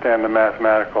understand the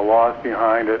mathematical laws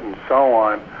behind it and so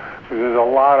on. There's a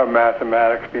lot of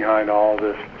mathematics behind all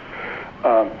this.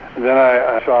 Then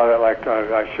I saw that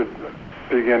I should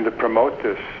begin to promote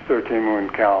this 13-moon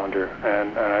calendar,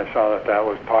 and I saw that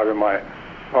was part of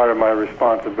my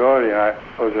responsibility. And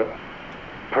it was a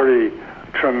pretty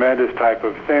tremendous type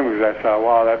of thing, because I thought,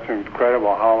 wow, that's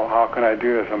incredible. How can I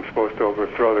do this? I'm supposed to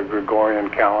overthrow the Gregorian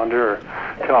calendar or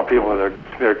tell people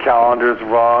their calendar's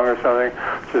wrong or something.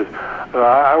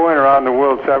 I went around the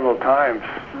world several times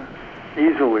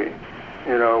easily,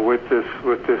 with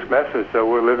this message that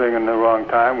we're living in the wrong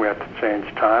time. We have to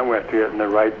change time. We have to get in the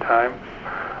right time.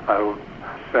 I've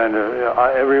been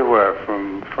everywhere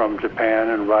from Japan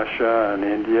and Russia and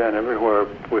India and everywhere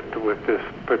with this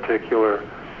particular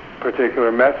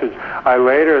message. I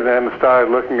later then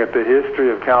started looking at the history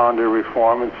of calendar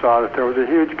reform and saw that there was a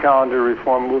huge calendar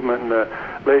reform movement in the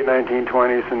late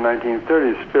 1920s and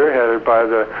 1930s, spearheaded by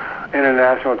the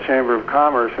International Chamber of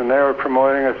Commerce, and they were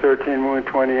promoting a 13-moon,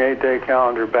 28-day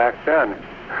calendar back then.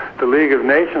 The League of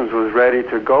Nations was ready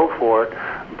to go for it,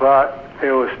 but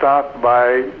it was stopped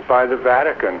by the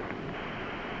Vatican,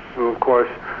 who, of course,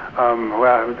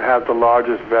 have the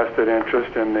largest vested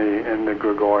interest in the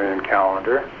Gregorian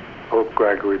calendar. Pope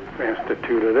Gregory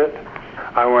instituted it.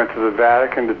 I went to the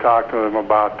Vatican to talk to them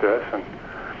about this, and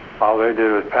all they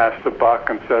did was pass the buck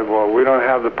and said, well, we don't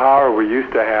have the power we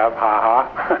used to have,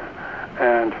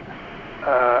 and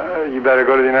you better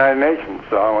go to the United Nations.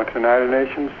 So I went to the United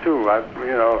Nations too.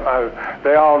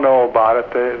 They all know about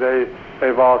it.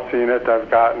 They've all seen it. I've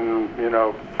gotten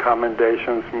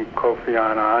commendations from Kofi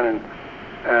Annan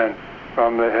and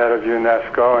from the head of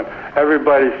UNESCO, and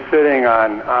everybody's sitting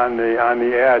on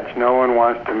the edge. No one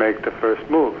wants to make the first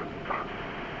move.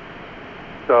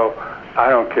 So I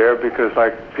don't care, because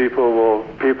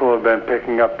people have been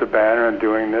picking up the banner and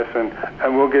doing this,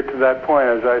 and we'll get to that point,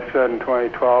 as I said, in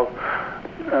 2012.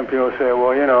 And people say,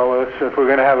 well, if we're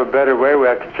going to have a better way, we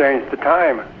have to change the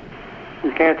time.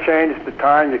 You can't change the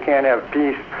time. You can't have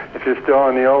peace if you're still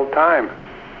in the old time.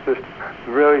 Just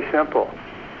really simple.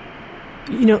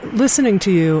 Listening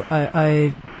to you,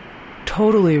 I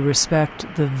totally respect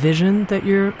the vision that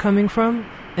you're coming from,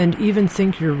 and even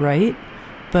think you're right,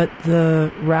 but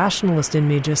the rationalist in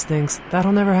me just thinks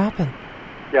that'll never happen.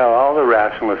 Yeah, all the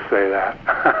rationalists say that.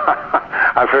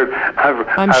 I've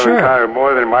sure. encountered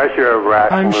more than my share of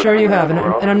rationalists. I'm sure you have,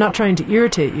 and I'm not trying to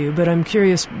irritate you, but I'm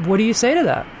curious, what do you say to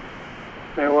that?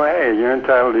 Well, hey, you're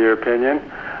entitled to your opinion,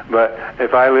 but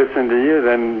if I listen to you,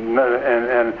 then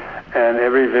and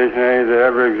every visionary that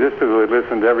ever existed would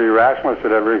listen to every rationalist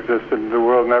that ever existed, the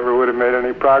world never would have made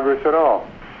any progress at all.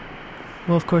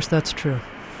 Well, of course, that's true.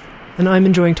 And I'm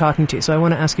enjoying talking to you, so I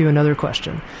want to ask you another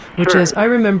question, which is, I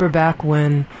remember back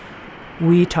when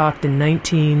we talked in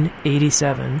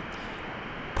 1987,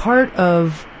 part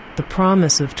of the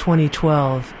promise of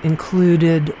 2012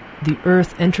 included the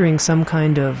Earth entering some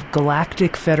kind of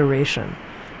galactic federation.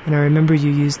 And I remember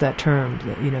you used that term,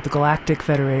 the Galactic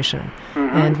Federation.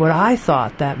 Mm-hmm. And what I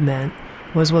thought that meant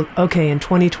was, well, okay, in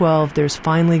 2012 there's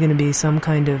finally going to be some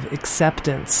kind of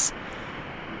acceptance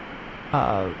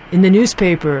in the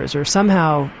newspapers, or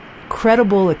somehow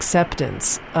credible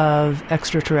acceptance of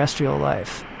extraterrestrial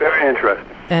life. Very interesting.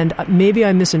 And maybe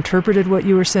I misinterpreted what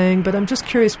you were saying, but I'm just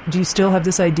curious, do you still have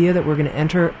this idea that we're going to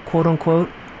enter, quote-unquote,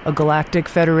 a galactic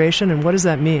federation, and what does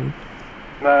that mean?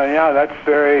 Yeah, that's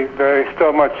very, very,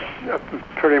 still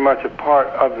pretty much a part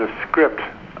of the script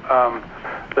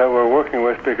that we're working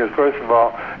with, because first of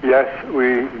all, yes,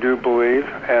 we do believe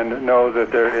and know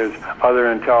that there is other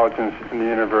intelligence in the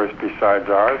universe besides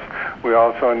ours. We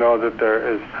also know that there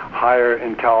is higher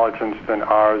intelligence than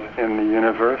ours in the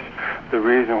universe. The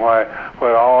reason why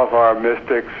all of our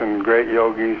mystics and great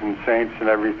yogis and saints and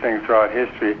everything throughout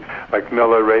history, like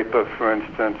Milarepa, for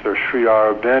instance, or Sri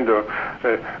Aurobindo,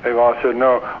 they've all said,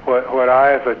 no, what I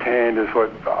have attained is what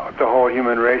the whole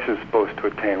human race is supposed to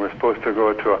attain. We're supposed to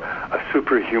go to a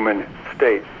superhuman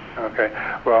state. Okay.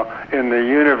 Well, in the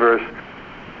universe,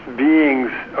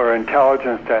 beings or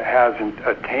intelligence that hasn't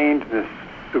attained this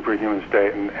superhuman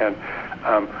state, and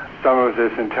some of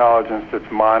this intelligence that's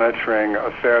monitoring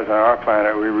affairs on our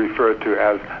planet, we refer to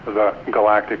as the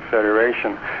Galactic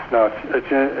Federation. Now,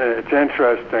 it's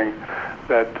interesting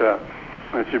that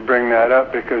you bring that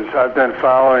up, because I've been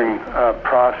following a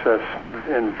process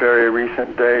in very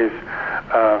recent days.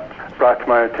 Brought to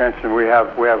my attention, we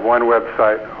have one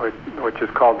website which is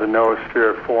called the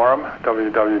Noosphere Forum,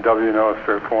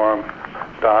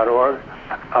 www.noosphereforum.org,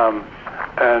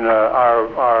 and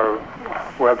our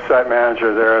website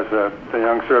manager there is a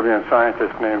young Serbian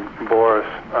scientist named Boris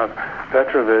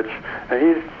Petrovic, and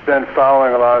he's been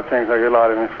following a lot of things. I get a lot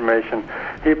of information.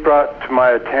 He brought to my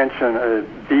attention a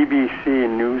BBC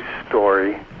news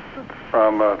story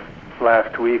from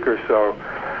last week or so.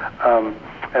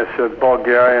 As a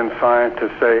Bulgarian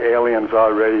scientists say aliens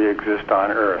already exist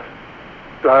on Earth.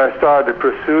 So I started to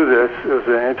pursue this. It was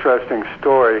an interesting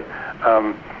story.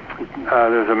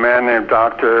 There's a man named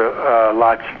Dr.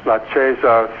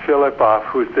 Lacheza Filipov,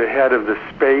 who's the head of the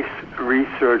Space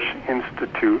Research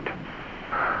Institute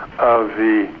of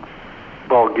the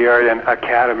Bulgarian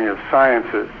Academy of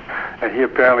Sciences. And he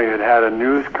apparently had a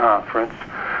news conference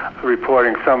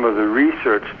reporting some of the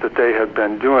research that they had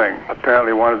been doing.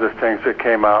 Apparently one of the things that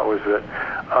came out was that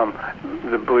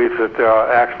the belief that there are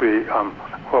actually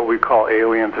what we call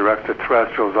aliens or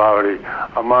extraterrestrials already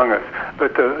among us.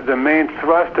 But the main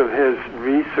thrust of his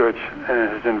research and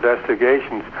his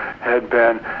investigations had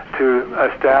been to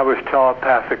establish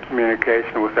telepathic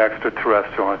communication with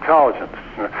extraterrestrial intelligence.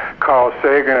 Carl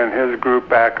Sagan and his group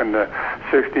back in the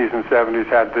 60s and 70s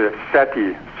had the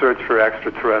SETI, Search for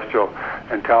Extraterrestrial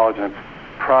Intelligence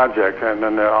project, and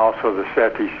then there also the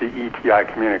SETI, CETI,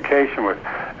 communication with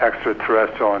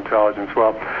extraterrestrial intelligence.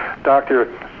 Well, Dr.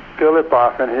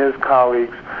 Filipov and his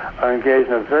colleagues engaged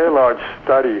in a very large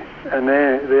study, and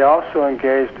they also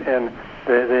engaged in,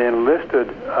 they enlisted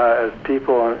as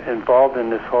people involved in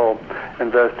this whole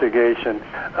investigation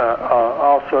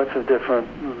all sorts of different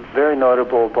very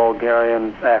notable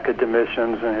Bulgarian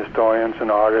academicians and historians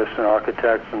and artists and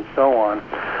architects and so on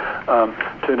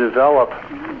to develop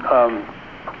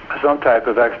some type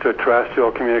of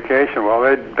extraterrestrial communication. Well,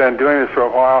 they'd been doing this for a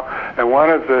while, and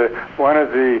one of the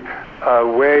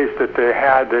ways that they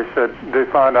had, they said they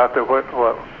found out that what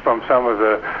from some of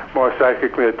the more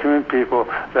psychically attuned people,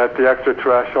 that the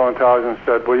extraterrestrial intelligence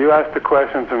said, well, you ask the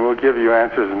questions and we'll give you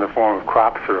answers in the form of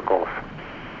crop circles.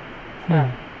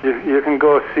 You can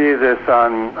go see this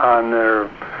on their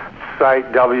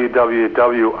site,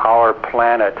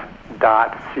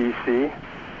 www.ourplanet.cc.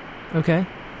 Okay.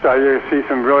 So you see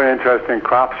some really interesting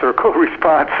crop circle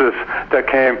responses that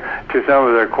came to some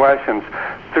of their questions.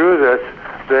 Through this,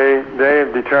 they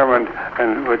have determined,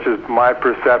 and which is my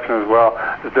perception as well,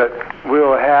 is that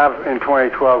we'll have, in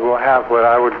 2012, we'll have what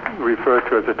I would refer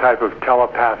to as a type of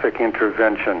telepathic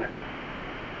intervention.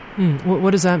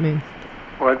 What does that mean?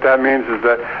 What that means is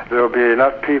that there will be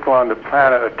enough people on the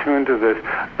planet attuned to this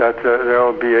that there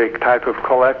will be a type of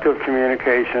collective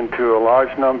communication to a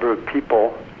large number of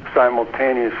people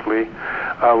simultaneously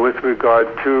with regard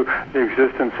to the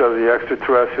existence of the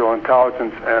extraterrestrial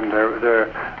intelligence, and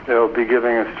they'll be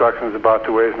giving instructions about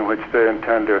the ways in which they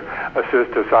intend to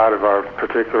assist us out of our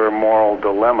particular moral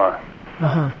dilemma.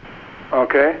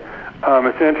 Okay?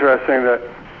 It's interesting that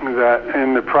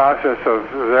in the process of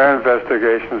their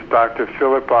investigations, Dr.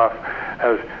 Filipov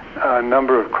has a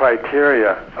number of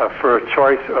criteria for a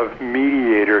choice of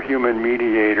mediator, human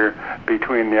mediator,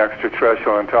 between the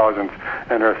extraterrestrial intelligence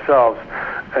and ourselves.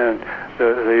 And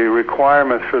the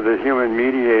requirements for the human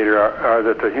mediator are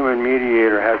that the human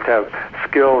mediator has to have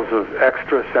skills of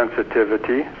extra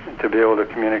sensitivity to be able to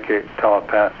communicate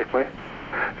telepathically.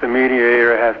 The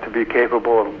mediator has to be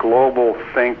capable of global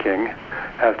thinking,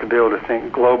 has to be able to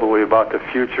think globally about the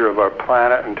future of our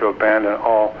planet and to abandon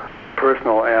all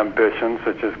personal ambitions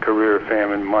such as career,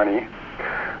 fame, and money,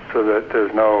 so that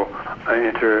there's no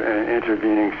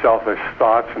intervening selfish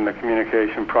thoughts in the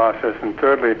communication process. And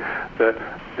thirdly, that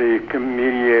the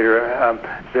mediator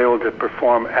is able to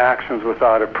perform actions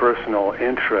without a personal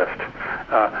interest,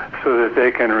 so that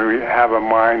they can have a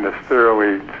mind that's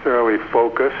thoroughly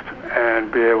focused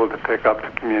and be able to pick up the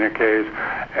communiques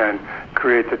and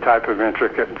create the type of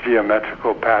intricate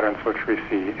geometrical patterns which we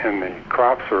see in the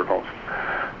crop circles.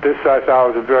 This, I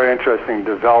thought, was a very interesting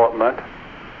development.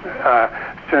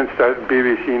 Since that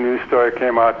BBC News story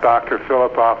came out, Dr.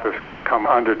 Filipov has come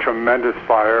under tremendous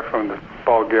fire from the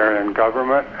Bulgarian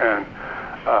government, and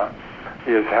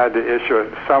he has had to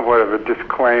issue somewhat of a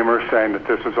disclaimer saying that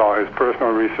this was all his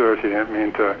personal research. He didn't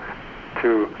mean to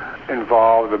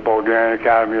involve the Bulgarian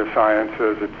Academy of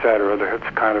Sciences, etc.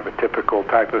 It's kind of a typical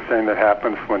type of thing that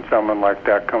happens when someone like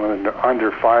that comes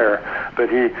under fire. But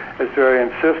he is very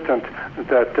insistent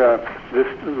that this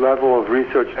level of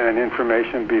research and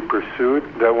information be pursued,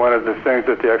 that one of the things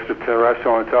that the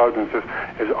extraterrestrial intelligence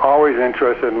is always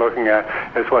interested in looking at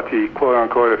is what the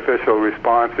quote-unquote official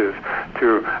response is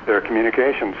to their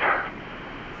communications.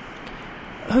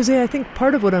 Jose, I think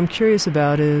part of what I'm curious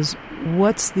about is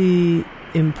what's the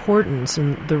importance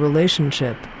and the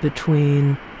relationship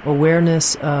between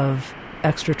awareness of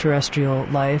extraterrestrial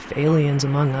life, aliens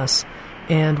among us,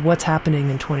 and what's happening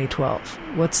in 2012?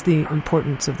 What's the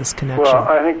importance of this connection? Well,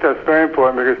 I think that's very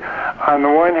important because, on the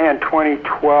one hand,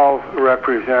 2012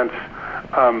 represents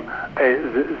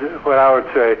what I would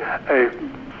say a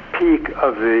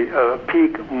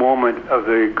peak moment of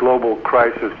the global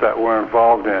crisis that we're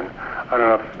involved in. I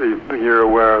don't know if you're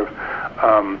aware of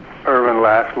Erwin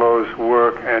Laszlo's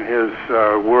work and his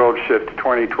World Shift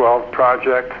 2012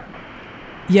 project.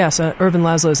 Yes, Erwin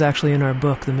Laszlo is actually in our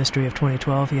book, The Mystery of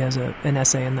 2012. He has an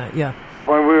essay in that, yeah.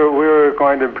 When we were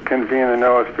going to convene the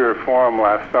Noosphere Forum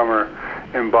last summer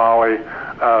in Bali,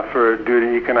 due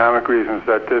to economic reasons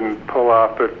that didn't pull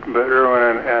off, but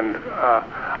Erwin and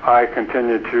I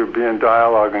continued to be in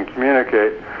dialogue and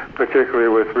communicate, particularly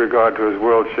with regard to his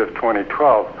World Shift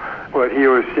 2012. What he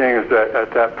was seeing is that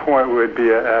at that point we would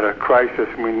be at a crisis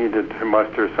and we needed to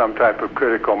muster some type of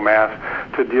critical mass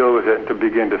to deal with it and to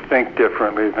begin to think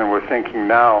differently than we're thinking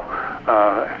now,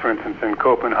 for instance in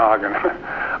Copenhagen,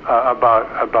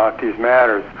 about these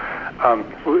matters.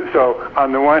 So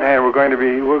on the one hand, we're going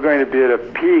to be at a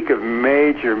peak of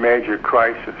major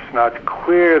crisis. Now it's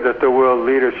clear that the world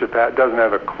leadership doesn't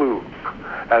have a clue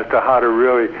as to how to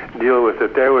really deal with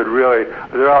it.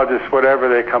 They're all just whatever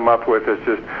they come up with is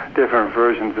just different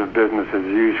versions of business as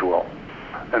usual,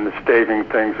 and the staving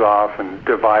things off and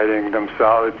dividing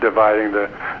the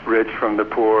rich from the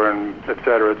poor, and et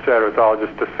cetera, et cetera. It's all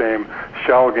just the same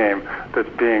shell game that's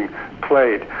being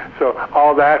played. So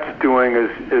all that's doing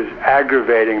is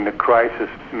aggravating the crisis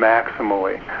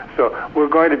maximally. So we're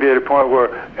going to be at a point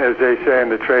where, as they say in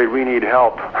the trade, we need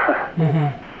help.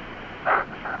 Mm-hmm.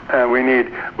 And we need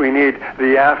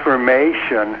the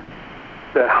affirmation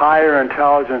that higher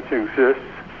intelligence exists,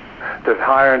 that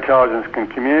higher intelligence can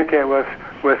communicate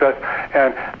with us,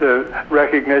 and the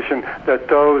recognition that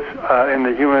those in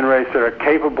the human race that are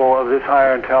capable of this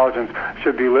higher intelligence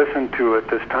should be listened to at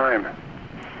this time,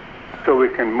 so we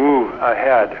can move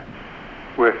ahead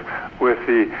with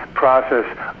the process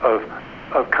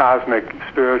of cosmic,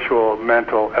 spiritual,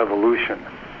 mental evolution.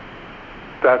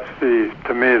 That's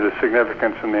to me, the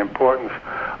significance and the importance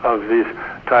of this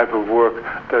type of work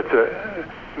that's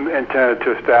intended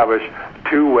to establish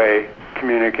two-way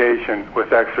communication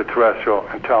with extraterrestrial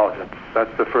intelligence.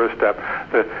 That's the first step.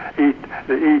 The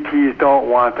ETs don't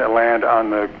want to land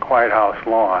on the White House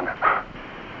lawn.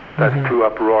 That's mm-hmm. too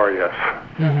uproarious.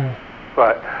 Mm-hmm.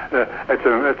 But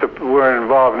we're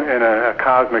involved in a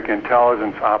cosmic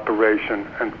intelligence operation,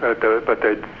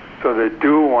 so they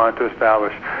do want to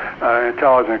establish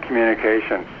intelligent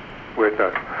communication with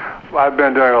us. I've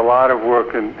been doing a lot of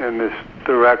work in this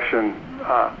direction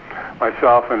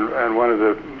myself, and one of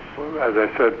the, as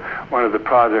I said, one of the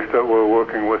projects that we're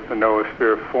working with the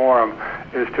Noosphere Forum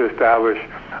is to establish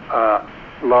a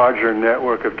larger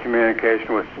network of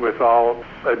communication with all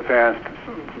advanced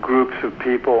groups of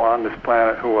people on this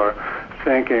planet who are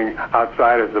thinking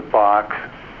outside of the box,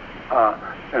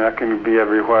 and that can be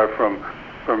everywhere from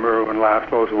Erwin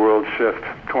Laszlo's World Shift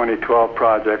 2012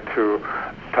 project to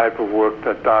the type of work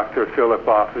that Dr.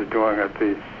 Filipov is doing at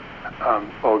the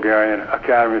Bulgarian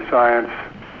Academy of Science,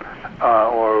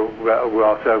 or we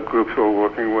also have groups we're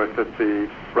working with at the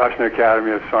Russian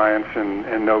Academy of Science in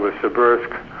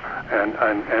Novosibirsk, and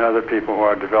other people who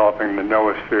are developing the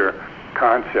noosphere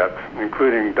concept,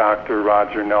 including Dr.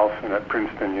 Roger Nelson at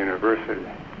Princeton University.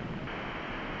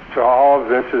 So all of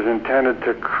this is intended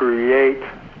to create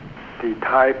the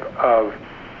type of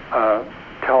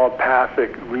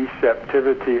telepathic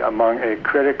receptivity among a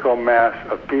critical mass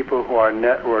of people who are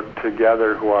networked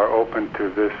together, who are open to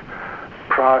this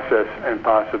process and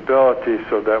possibility,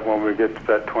 so that when we get to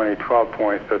that 2012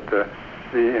 point, that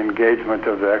the engagement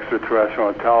of the extraterrestrial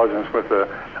intelligence with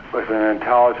an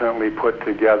intelligently put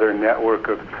together network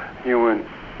of human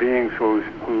beings who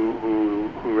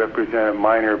represent a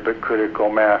minor but critical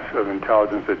mass of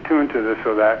intelligence attuned to this,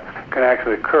 so that can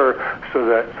actually occur, so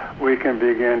that we can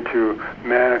begin to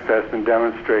manifest and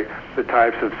demonstrate the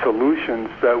types of solutions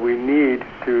that we need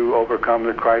to overcome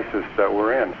the crisis that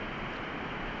we're in.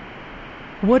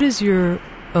 What is your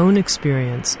own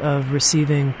experience of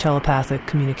receiving telepathic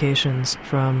communications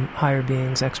from higher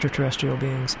beings, extraterrestrial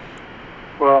beings?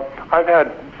 Well, I've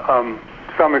had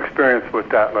some experience with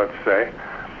that, let's say,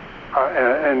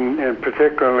 and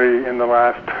particularly in the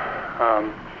last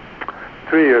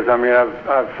 3 years. I mean,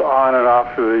 I've on and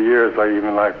off through the years,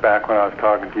 like back when I was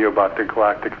talking to you about the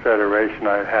Galactic Federation,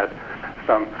 I had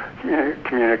some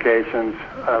communications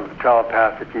of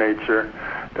telepathic nature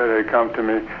that had come to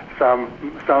me. Some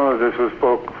of this was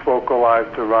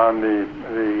focalized around the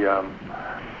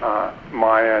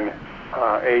Mayan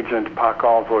agent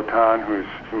Pakal Votan,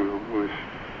 whose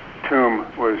tomb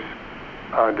was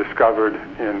discovered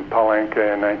in Palenque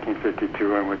in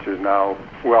 1952, and which is now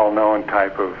well-known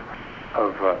type of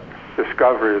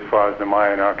discovery as far as the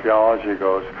Mayan archaeology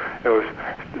goes. It was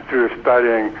through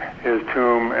studying his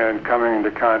tomb and coming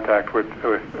into contact with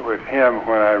him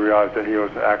when I realized that he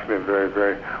was actually a very,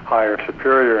 very higher,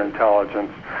 superior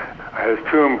intelligence. His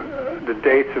tomb, the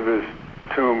dates of his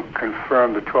tomb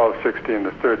confirmed the 1260 and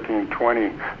the 1320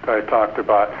 that I talked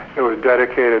about. It was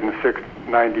dedicated in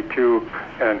 692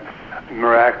 and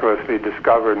miraculously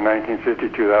discovered in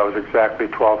 1952. That was exactly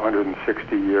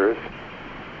 1,260 years.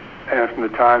 And from the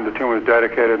time the tomb was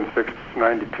dedicated in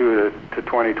 692 to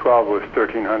 2012 was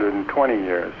 1,320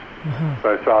 years. Mm-hmm.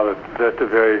 So I saw that the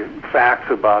very facts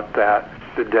about that,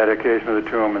 the dedication of the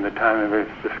tomb and the timing of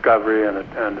its discovery and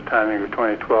the timing of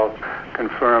 2012,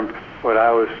 confirmed what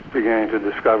I was beginning to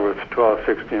discover with the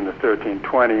 1260 and the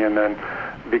 1320, and then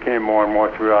became more and more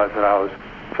to realize that I was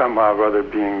somehow or other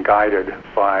being guided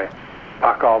by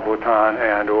Pakal Votan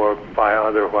and or by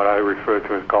other what I refer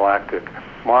to as galactic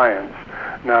Mayans.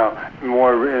 Now, in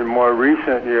more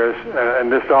recent years,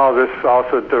 and this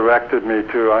also directed me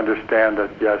to understand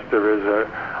that yes, there is a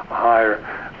higher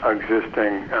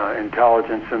existing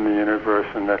intelligence in the universe,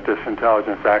 and that this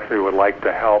intelligence actually would like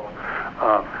to help.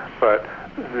 But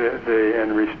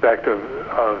in respect of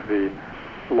the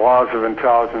laws of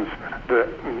intelligence,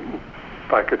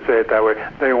 if I could say it that way,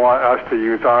 they want us to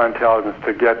use our intelligence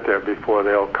to get there before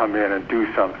they'll come in and do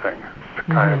something. It's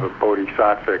kind of a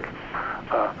bodhisattvic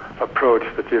approach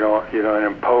that you don't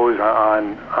impose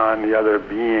on the other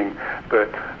being, but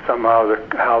somehow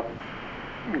help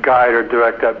guide or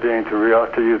direct that being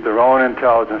to use their own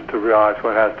intelligence to realize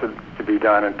what has to be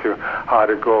done and to how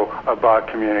to go about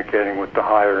communicating with the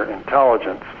higher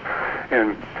intelligence.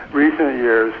 In recent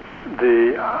years,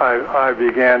 I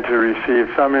began to receive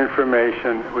some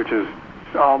information which is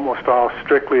almost all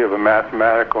strictly of a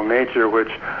mathematical nature,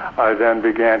 which I then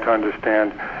began to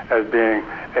understand as being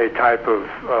a type of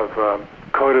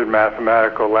coded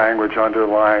mathematical language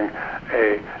underlying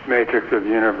a matrix of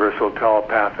universal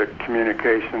telepathic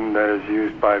communication that is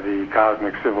used by the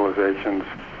cosmic civilizations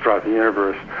throughout the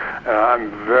universe. I'm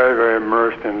very, very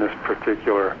immersed in this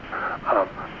particular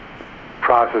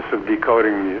process of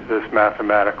decoding this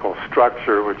mathematical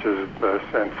structure, which is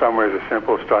in some ways a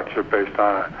simple structure based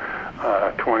on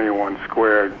a 21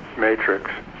 squared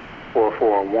matrix.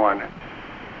 441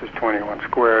 is 21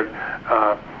 squared.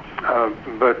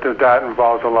 But that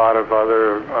involves a lot of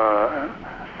other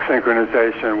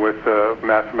synchronization with the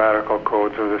mathematical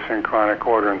codes of the synchronic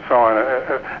order and so on.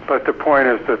 But the point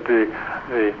is that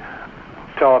the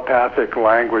telepathic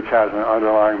language has an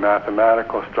underlying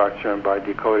mathematical structure, and by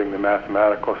decoding the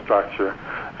mathematical structure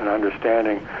and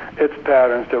understanding its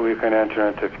patterns, that we can enter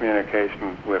into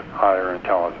communication with higher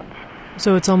intelligence.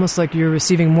 So it's almost like you're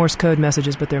receiving Morse code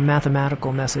messages, but they're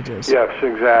mathematical messages. Yes,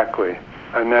 exactly.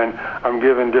 And then I'm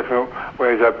given different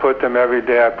ways. I put them every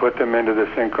day. I put them into the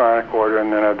synchronic order,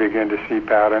 and then I begin to see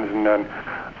patterns, and then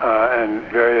and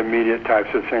very immediate types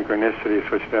of synchronicities,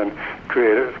 which then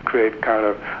create kind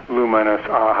of luminous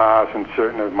ahas in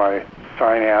certain of my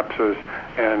synapses,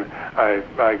 and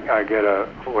I get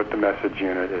what the message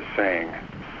unit is saying.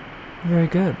 Very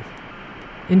good.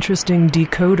 Interesting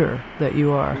decoder that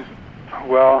you are.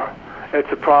 Well,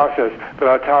 it's a process, but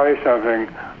I'll tell you something.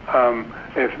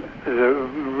 If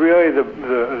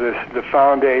the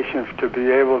foundation to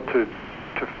be able to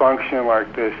function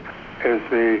like this is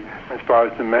as far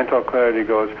as the mental clarity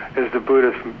goes, is the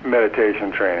Buddhist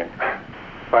meditation training.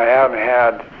 If I haven't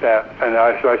had that,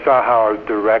 so I saw how I was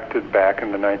directed back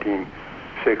in the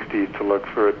 1960s to look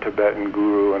for a Tibetan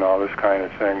guru and all this kind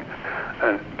of thing.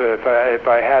 But if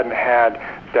I hadn't had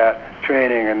that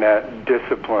training and that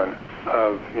discipline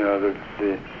of the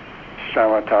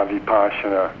shamatha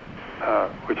vipassana,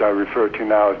 which I refer to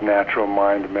now as natural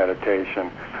mind meditation,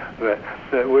 that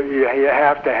you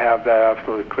have to have that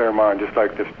absolutely clear mind, just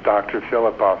like this Dr.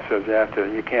 Filippov says.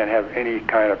 You can't have any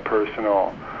kind of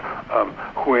personal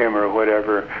whim or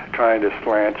whatever trying to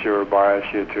slant you or bias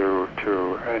you to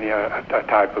any a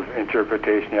type of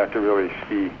interpretation. You have to really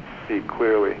see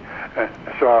clearly. And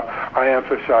so I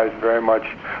emphasize very much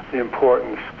the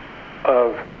importance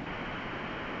of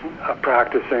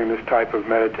practicing this type of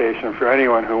meditation for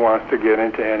anyone who wants to get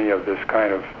into any of this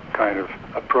kind of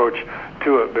approach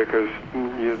to it, because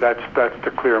that's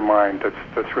the clear mind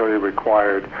that's really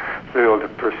required to be able to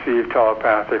perceive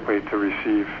telepathically, to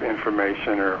receive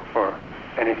information or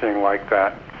anything like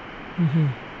that. Mm-hmm.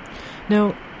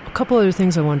 Now, a couple other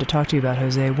things I wanted to talk to you about,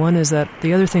 Jose. One is that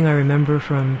the other thing I remember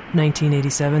from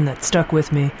 1987 that stuck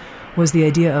with me was the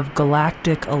idea of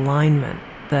galactic alignment,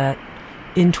 that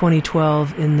in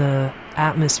 2012 in the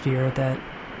atmosphere, that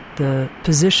the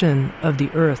position of the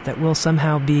Earth that will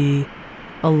somehow be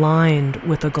aligned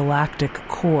with a galactic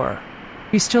core.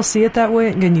 You still see it that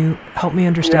way? Can you help me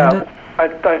understand it? I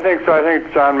think so. I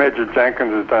think John Major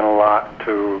Jenkins has done a lot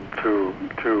to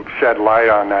shed light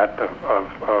on that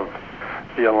of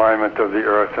the alignment of the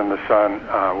Earth and the Sun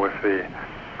with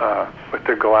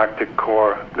the galactic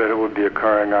core, that it would be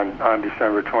occurring on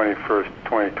December 21st,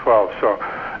 2012. So,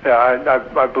 yeah,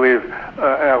 I believe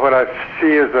what I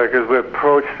see is like as we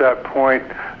approach that point,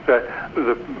 that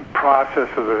the process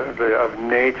of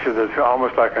nature, that's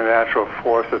almost like a natural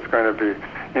force that's going to be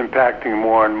impacting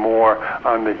more and more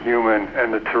on the human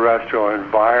and the terrestrial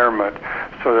environment,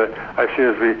 so that I see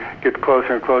as we get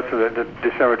closer and closer to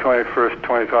December 21st,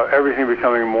 2012, everything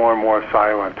becoming more and more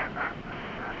silent.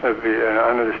 There'd be an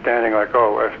understanding like,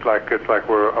 it's like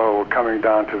we're coming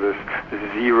down to this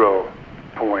zero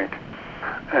point,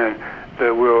 and that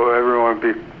everyone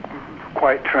will be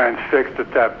quite transfixed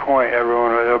at that point.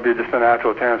 It'll be just a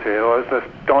natural tendency. Let's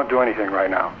don't do anything right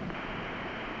now.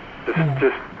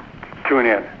 Just tune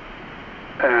in.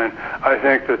 And I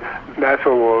think that's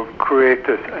what will create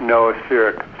this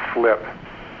noospheric flip.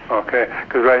 Okay,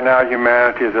 because right now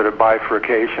humanity is at a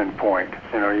bifurcation point.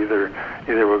 Either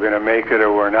we're going to make it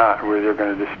or we're not. We're either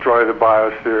going to destroy the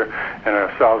biosphere and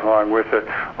ourselves along with it,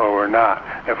 or we're not.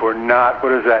 If we're not, what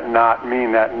does that not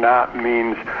mean? That not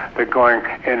means that going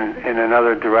in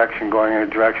another direction, going in a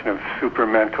direction of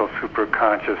supermental,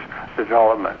 superconscious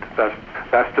development.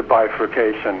 That's the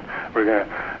bifurcation. We're going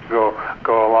to go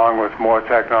along with more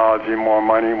technology, more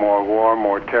money, more war,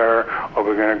 more terror, or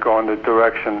we're going to go in the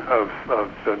direction of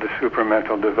the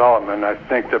supermental development. And I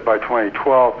think that by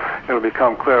 2012, it'll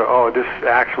become clear, this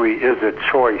actually is a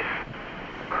choice.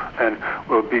 And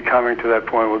we'll be coming to that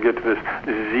point. We'll get to this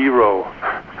zero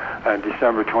on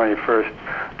December 21st,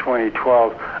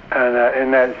 2012. And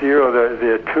in that zero,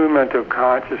 the attunement of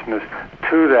consciousness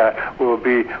to that will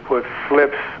be what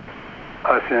flips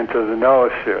us into the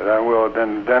noosphere.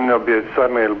 Then there'll be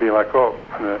suddenly, it'll be like,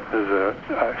 there's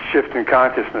a shift in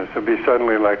consciousness. It'll be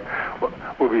suddenly like,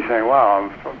 we'll be saying,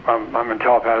 wow, I'm in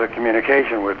telepathic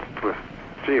communication with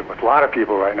a lot of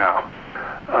people right now.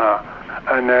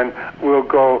 And then we'll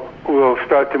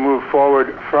start to move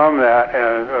forward from that,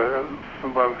 and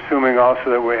assuming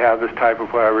also that we have this type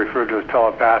of what I refer to as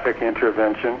telepathic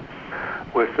intervention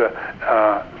with the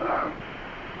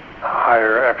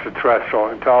higher extraterrestrial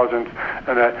intelligence,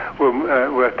 and that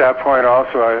at that point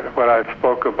also, what I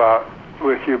spoke about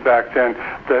with you back then,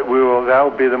 that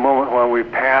will be the moment when we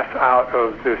pass out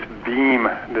of this beam,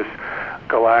 this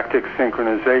galactic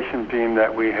synchronization beam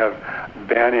that we have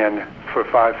been in for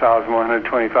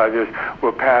 5,125 years.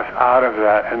 We'll pass out of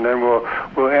that, and then we'll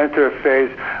enter a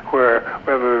phase where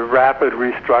we have a rapid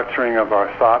restructuring of our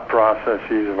thought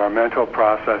processes, of our mental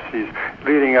processes,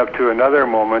 leading up to another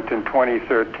moment in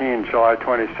 2013, July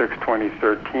 26,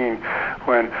 2013,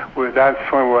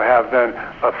 that's when we'll have then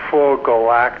a full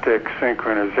galactic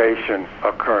synchronization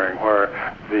occurring, where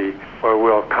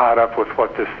we'll caught up with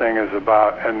what this thing is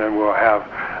about, and then we'll have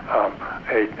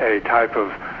a type of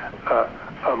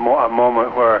a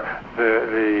moment where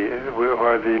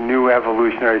the new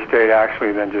evolutionary state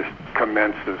actually then just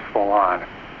commences full on.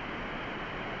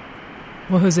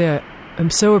 Well, Jose, I I'm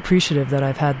so appreciative that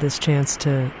I've had this chance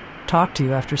to talk to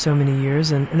you after so many years,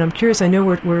 and I'm curious, I know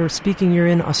we're speaking, you're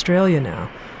in Australia now.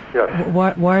 Yes.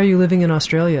 Why are you living in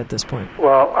Australia at this point?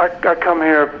 Well, I come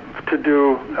here to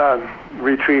do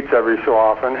retreats every so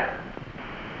often,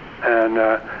 and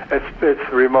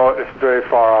it's remote, it's very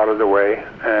far out of the way,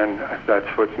 and that's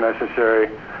what's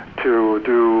necessary to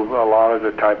do a lot of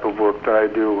the type of work that I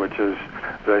do, which is,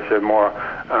 as I said, more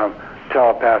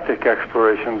telepathic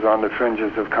explorations on the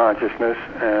fringes of consciousness,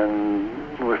 and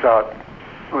without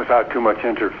too much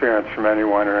interference from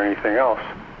anyone or anything else.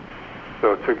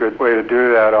 So it's a good way to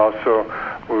do that. Also,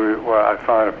 I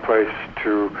found a place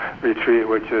to retreat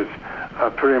which is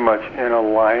pretty much in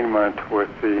alignment with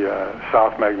the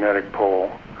South Magnetic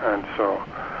Pole, and so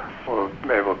we'll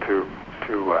be able to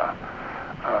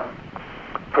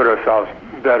put ourselves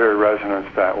better resonance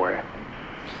that way.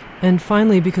 And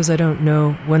finally, because I don't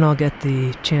know when I'll get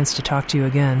the chance to talk to you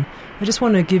again, I just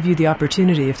want to give you the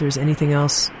opportunity, if there's anything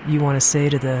else you want to say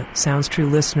to the Sounds True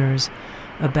listeners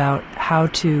about how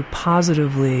to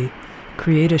positively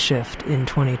create a shift in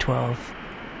 2012,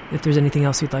 if there's anything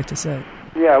else you'd like to say.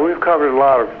 Yeah, we've covered a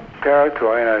lot of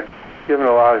territory, and I've given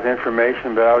a lot of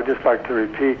information, but I would just like to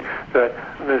repeat that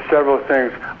there's several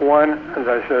things. One, as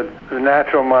I said, the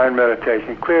natural mind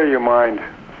meditation. Clear your mind,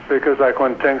 because like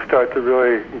when things start to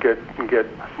really get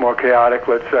more chaotic,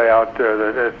 let's say, out there,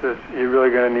 you're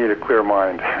really going to need a clear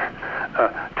mind.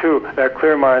 Two, that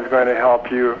clear mind is going to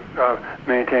help you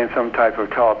maintain some type of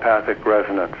telepathic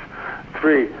resonance.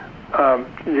 Three,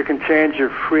 you can change your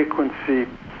frequency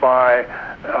by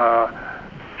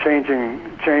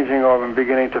changing over and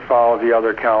beginning to follow the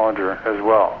other calendar as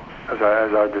well, as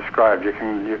I described. You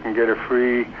can get a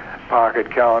free pocket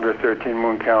calendar, 13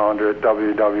 moon calendar at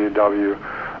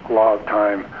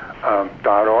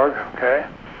www.lawoftime.org. Okay,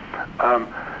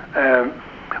 and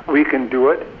we can do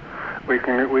it. We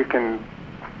can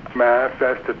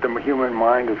manifest that the human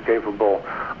mind is capable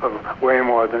of way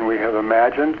more than we have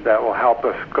imagined. That will help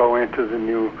us go into the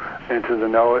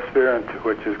noosphere,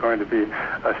 which is going to be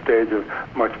a stage of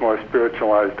much more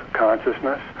spiritualized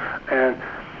consciousness. And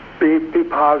be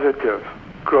positive.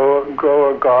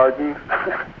 Grow a garden.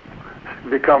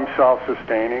 Become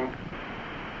self-sustaining.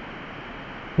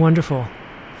 Wonderful.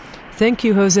 Thank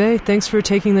you, Jose. Thanks for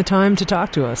taking the time to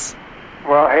talk to us.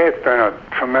 Well, hey, it's been a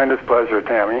tremendous pleasure,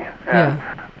 Tami. And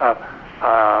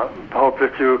hope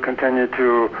that you continue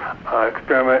to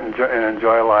experiment and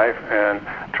enjoy life, and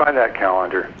try that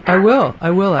calendar. I will,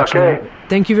 actually. Okay.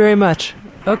 Thank you very much.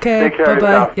 Okay, take care.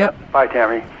 Bye-bye. Yep. Bye,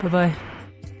 Tami. Bye-bye.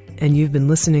 And you've been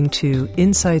listening to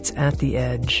Insights at the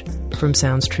Edge from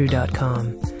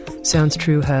SoundsTrue.com. Sounds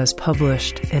True has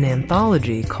published an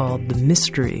anthology called The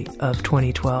Mystery of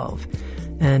 2012,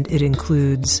 and it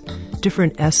includes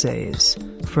different essays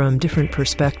from different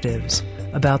perspectives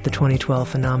about the 2012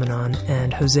 phenomenon,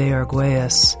 and José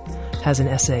Argüelles has an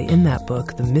essay in that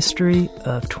book, The Mystery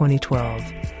of 2012,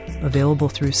 available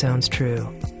through Sounds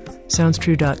True.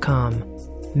 SoundsTrue.com.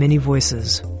 Many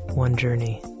voices, one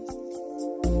journey.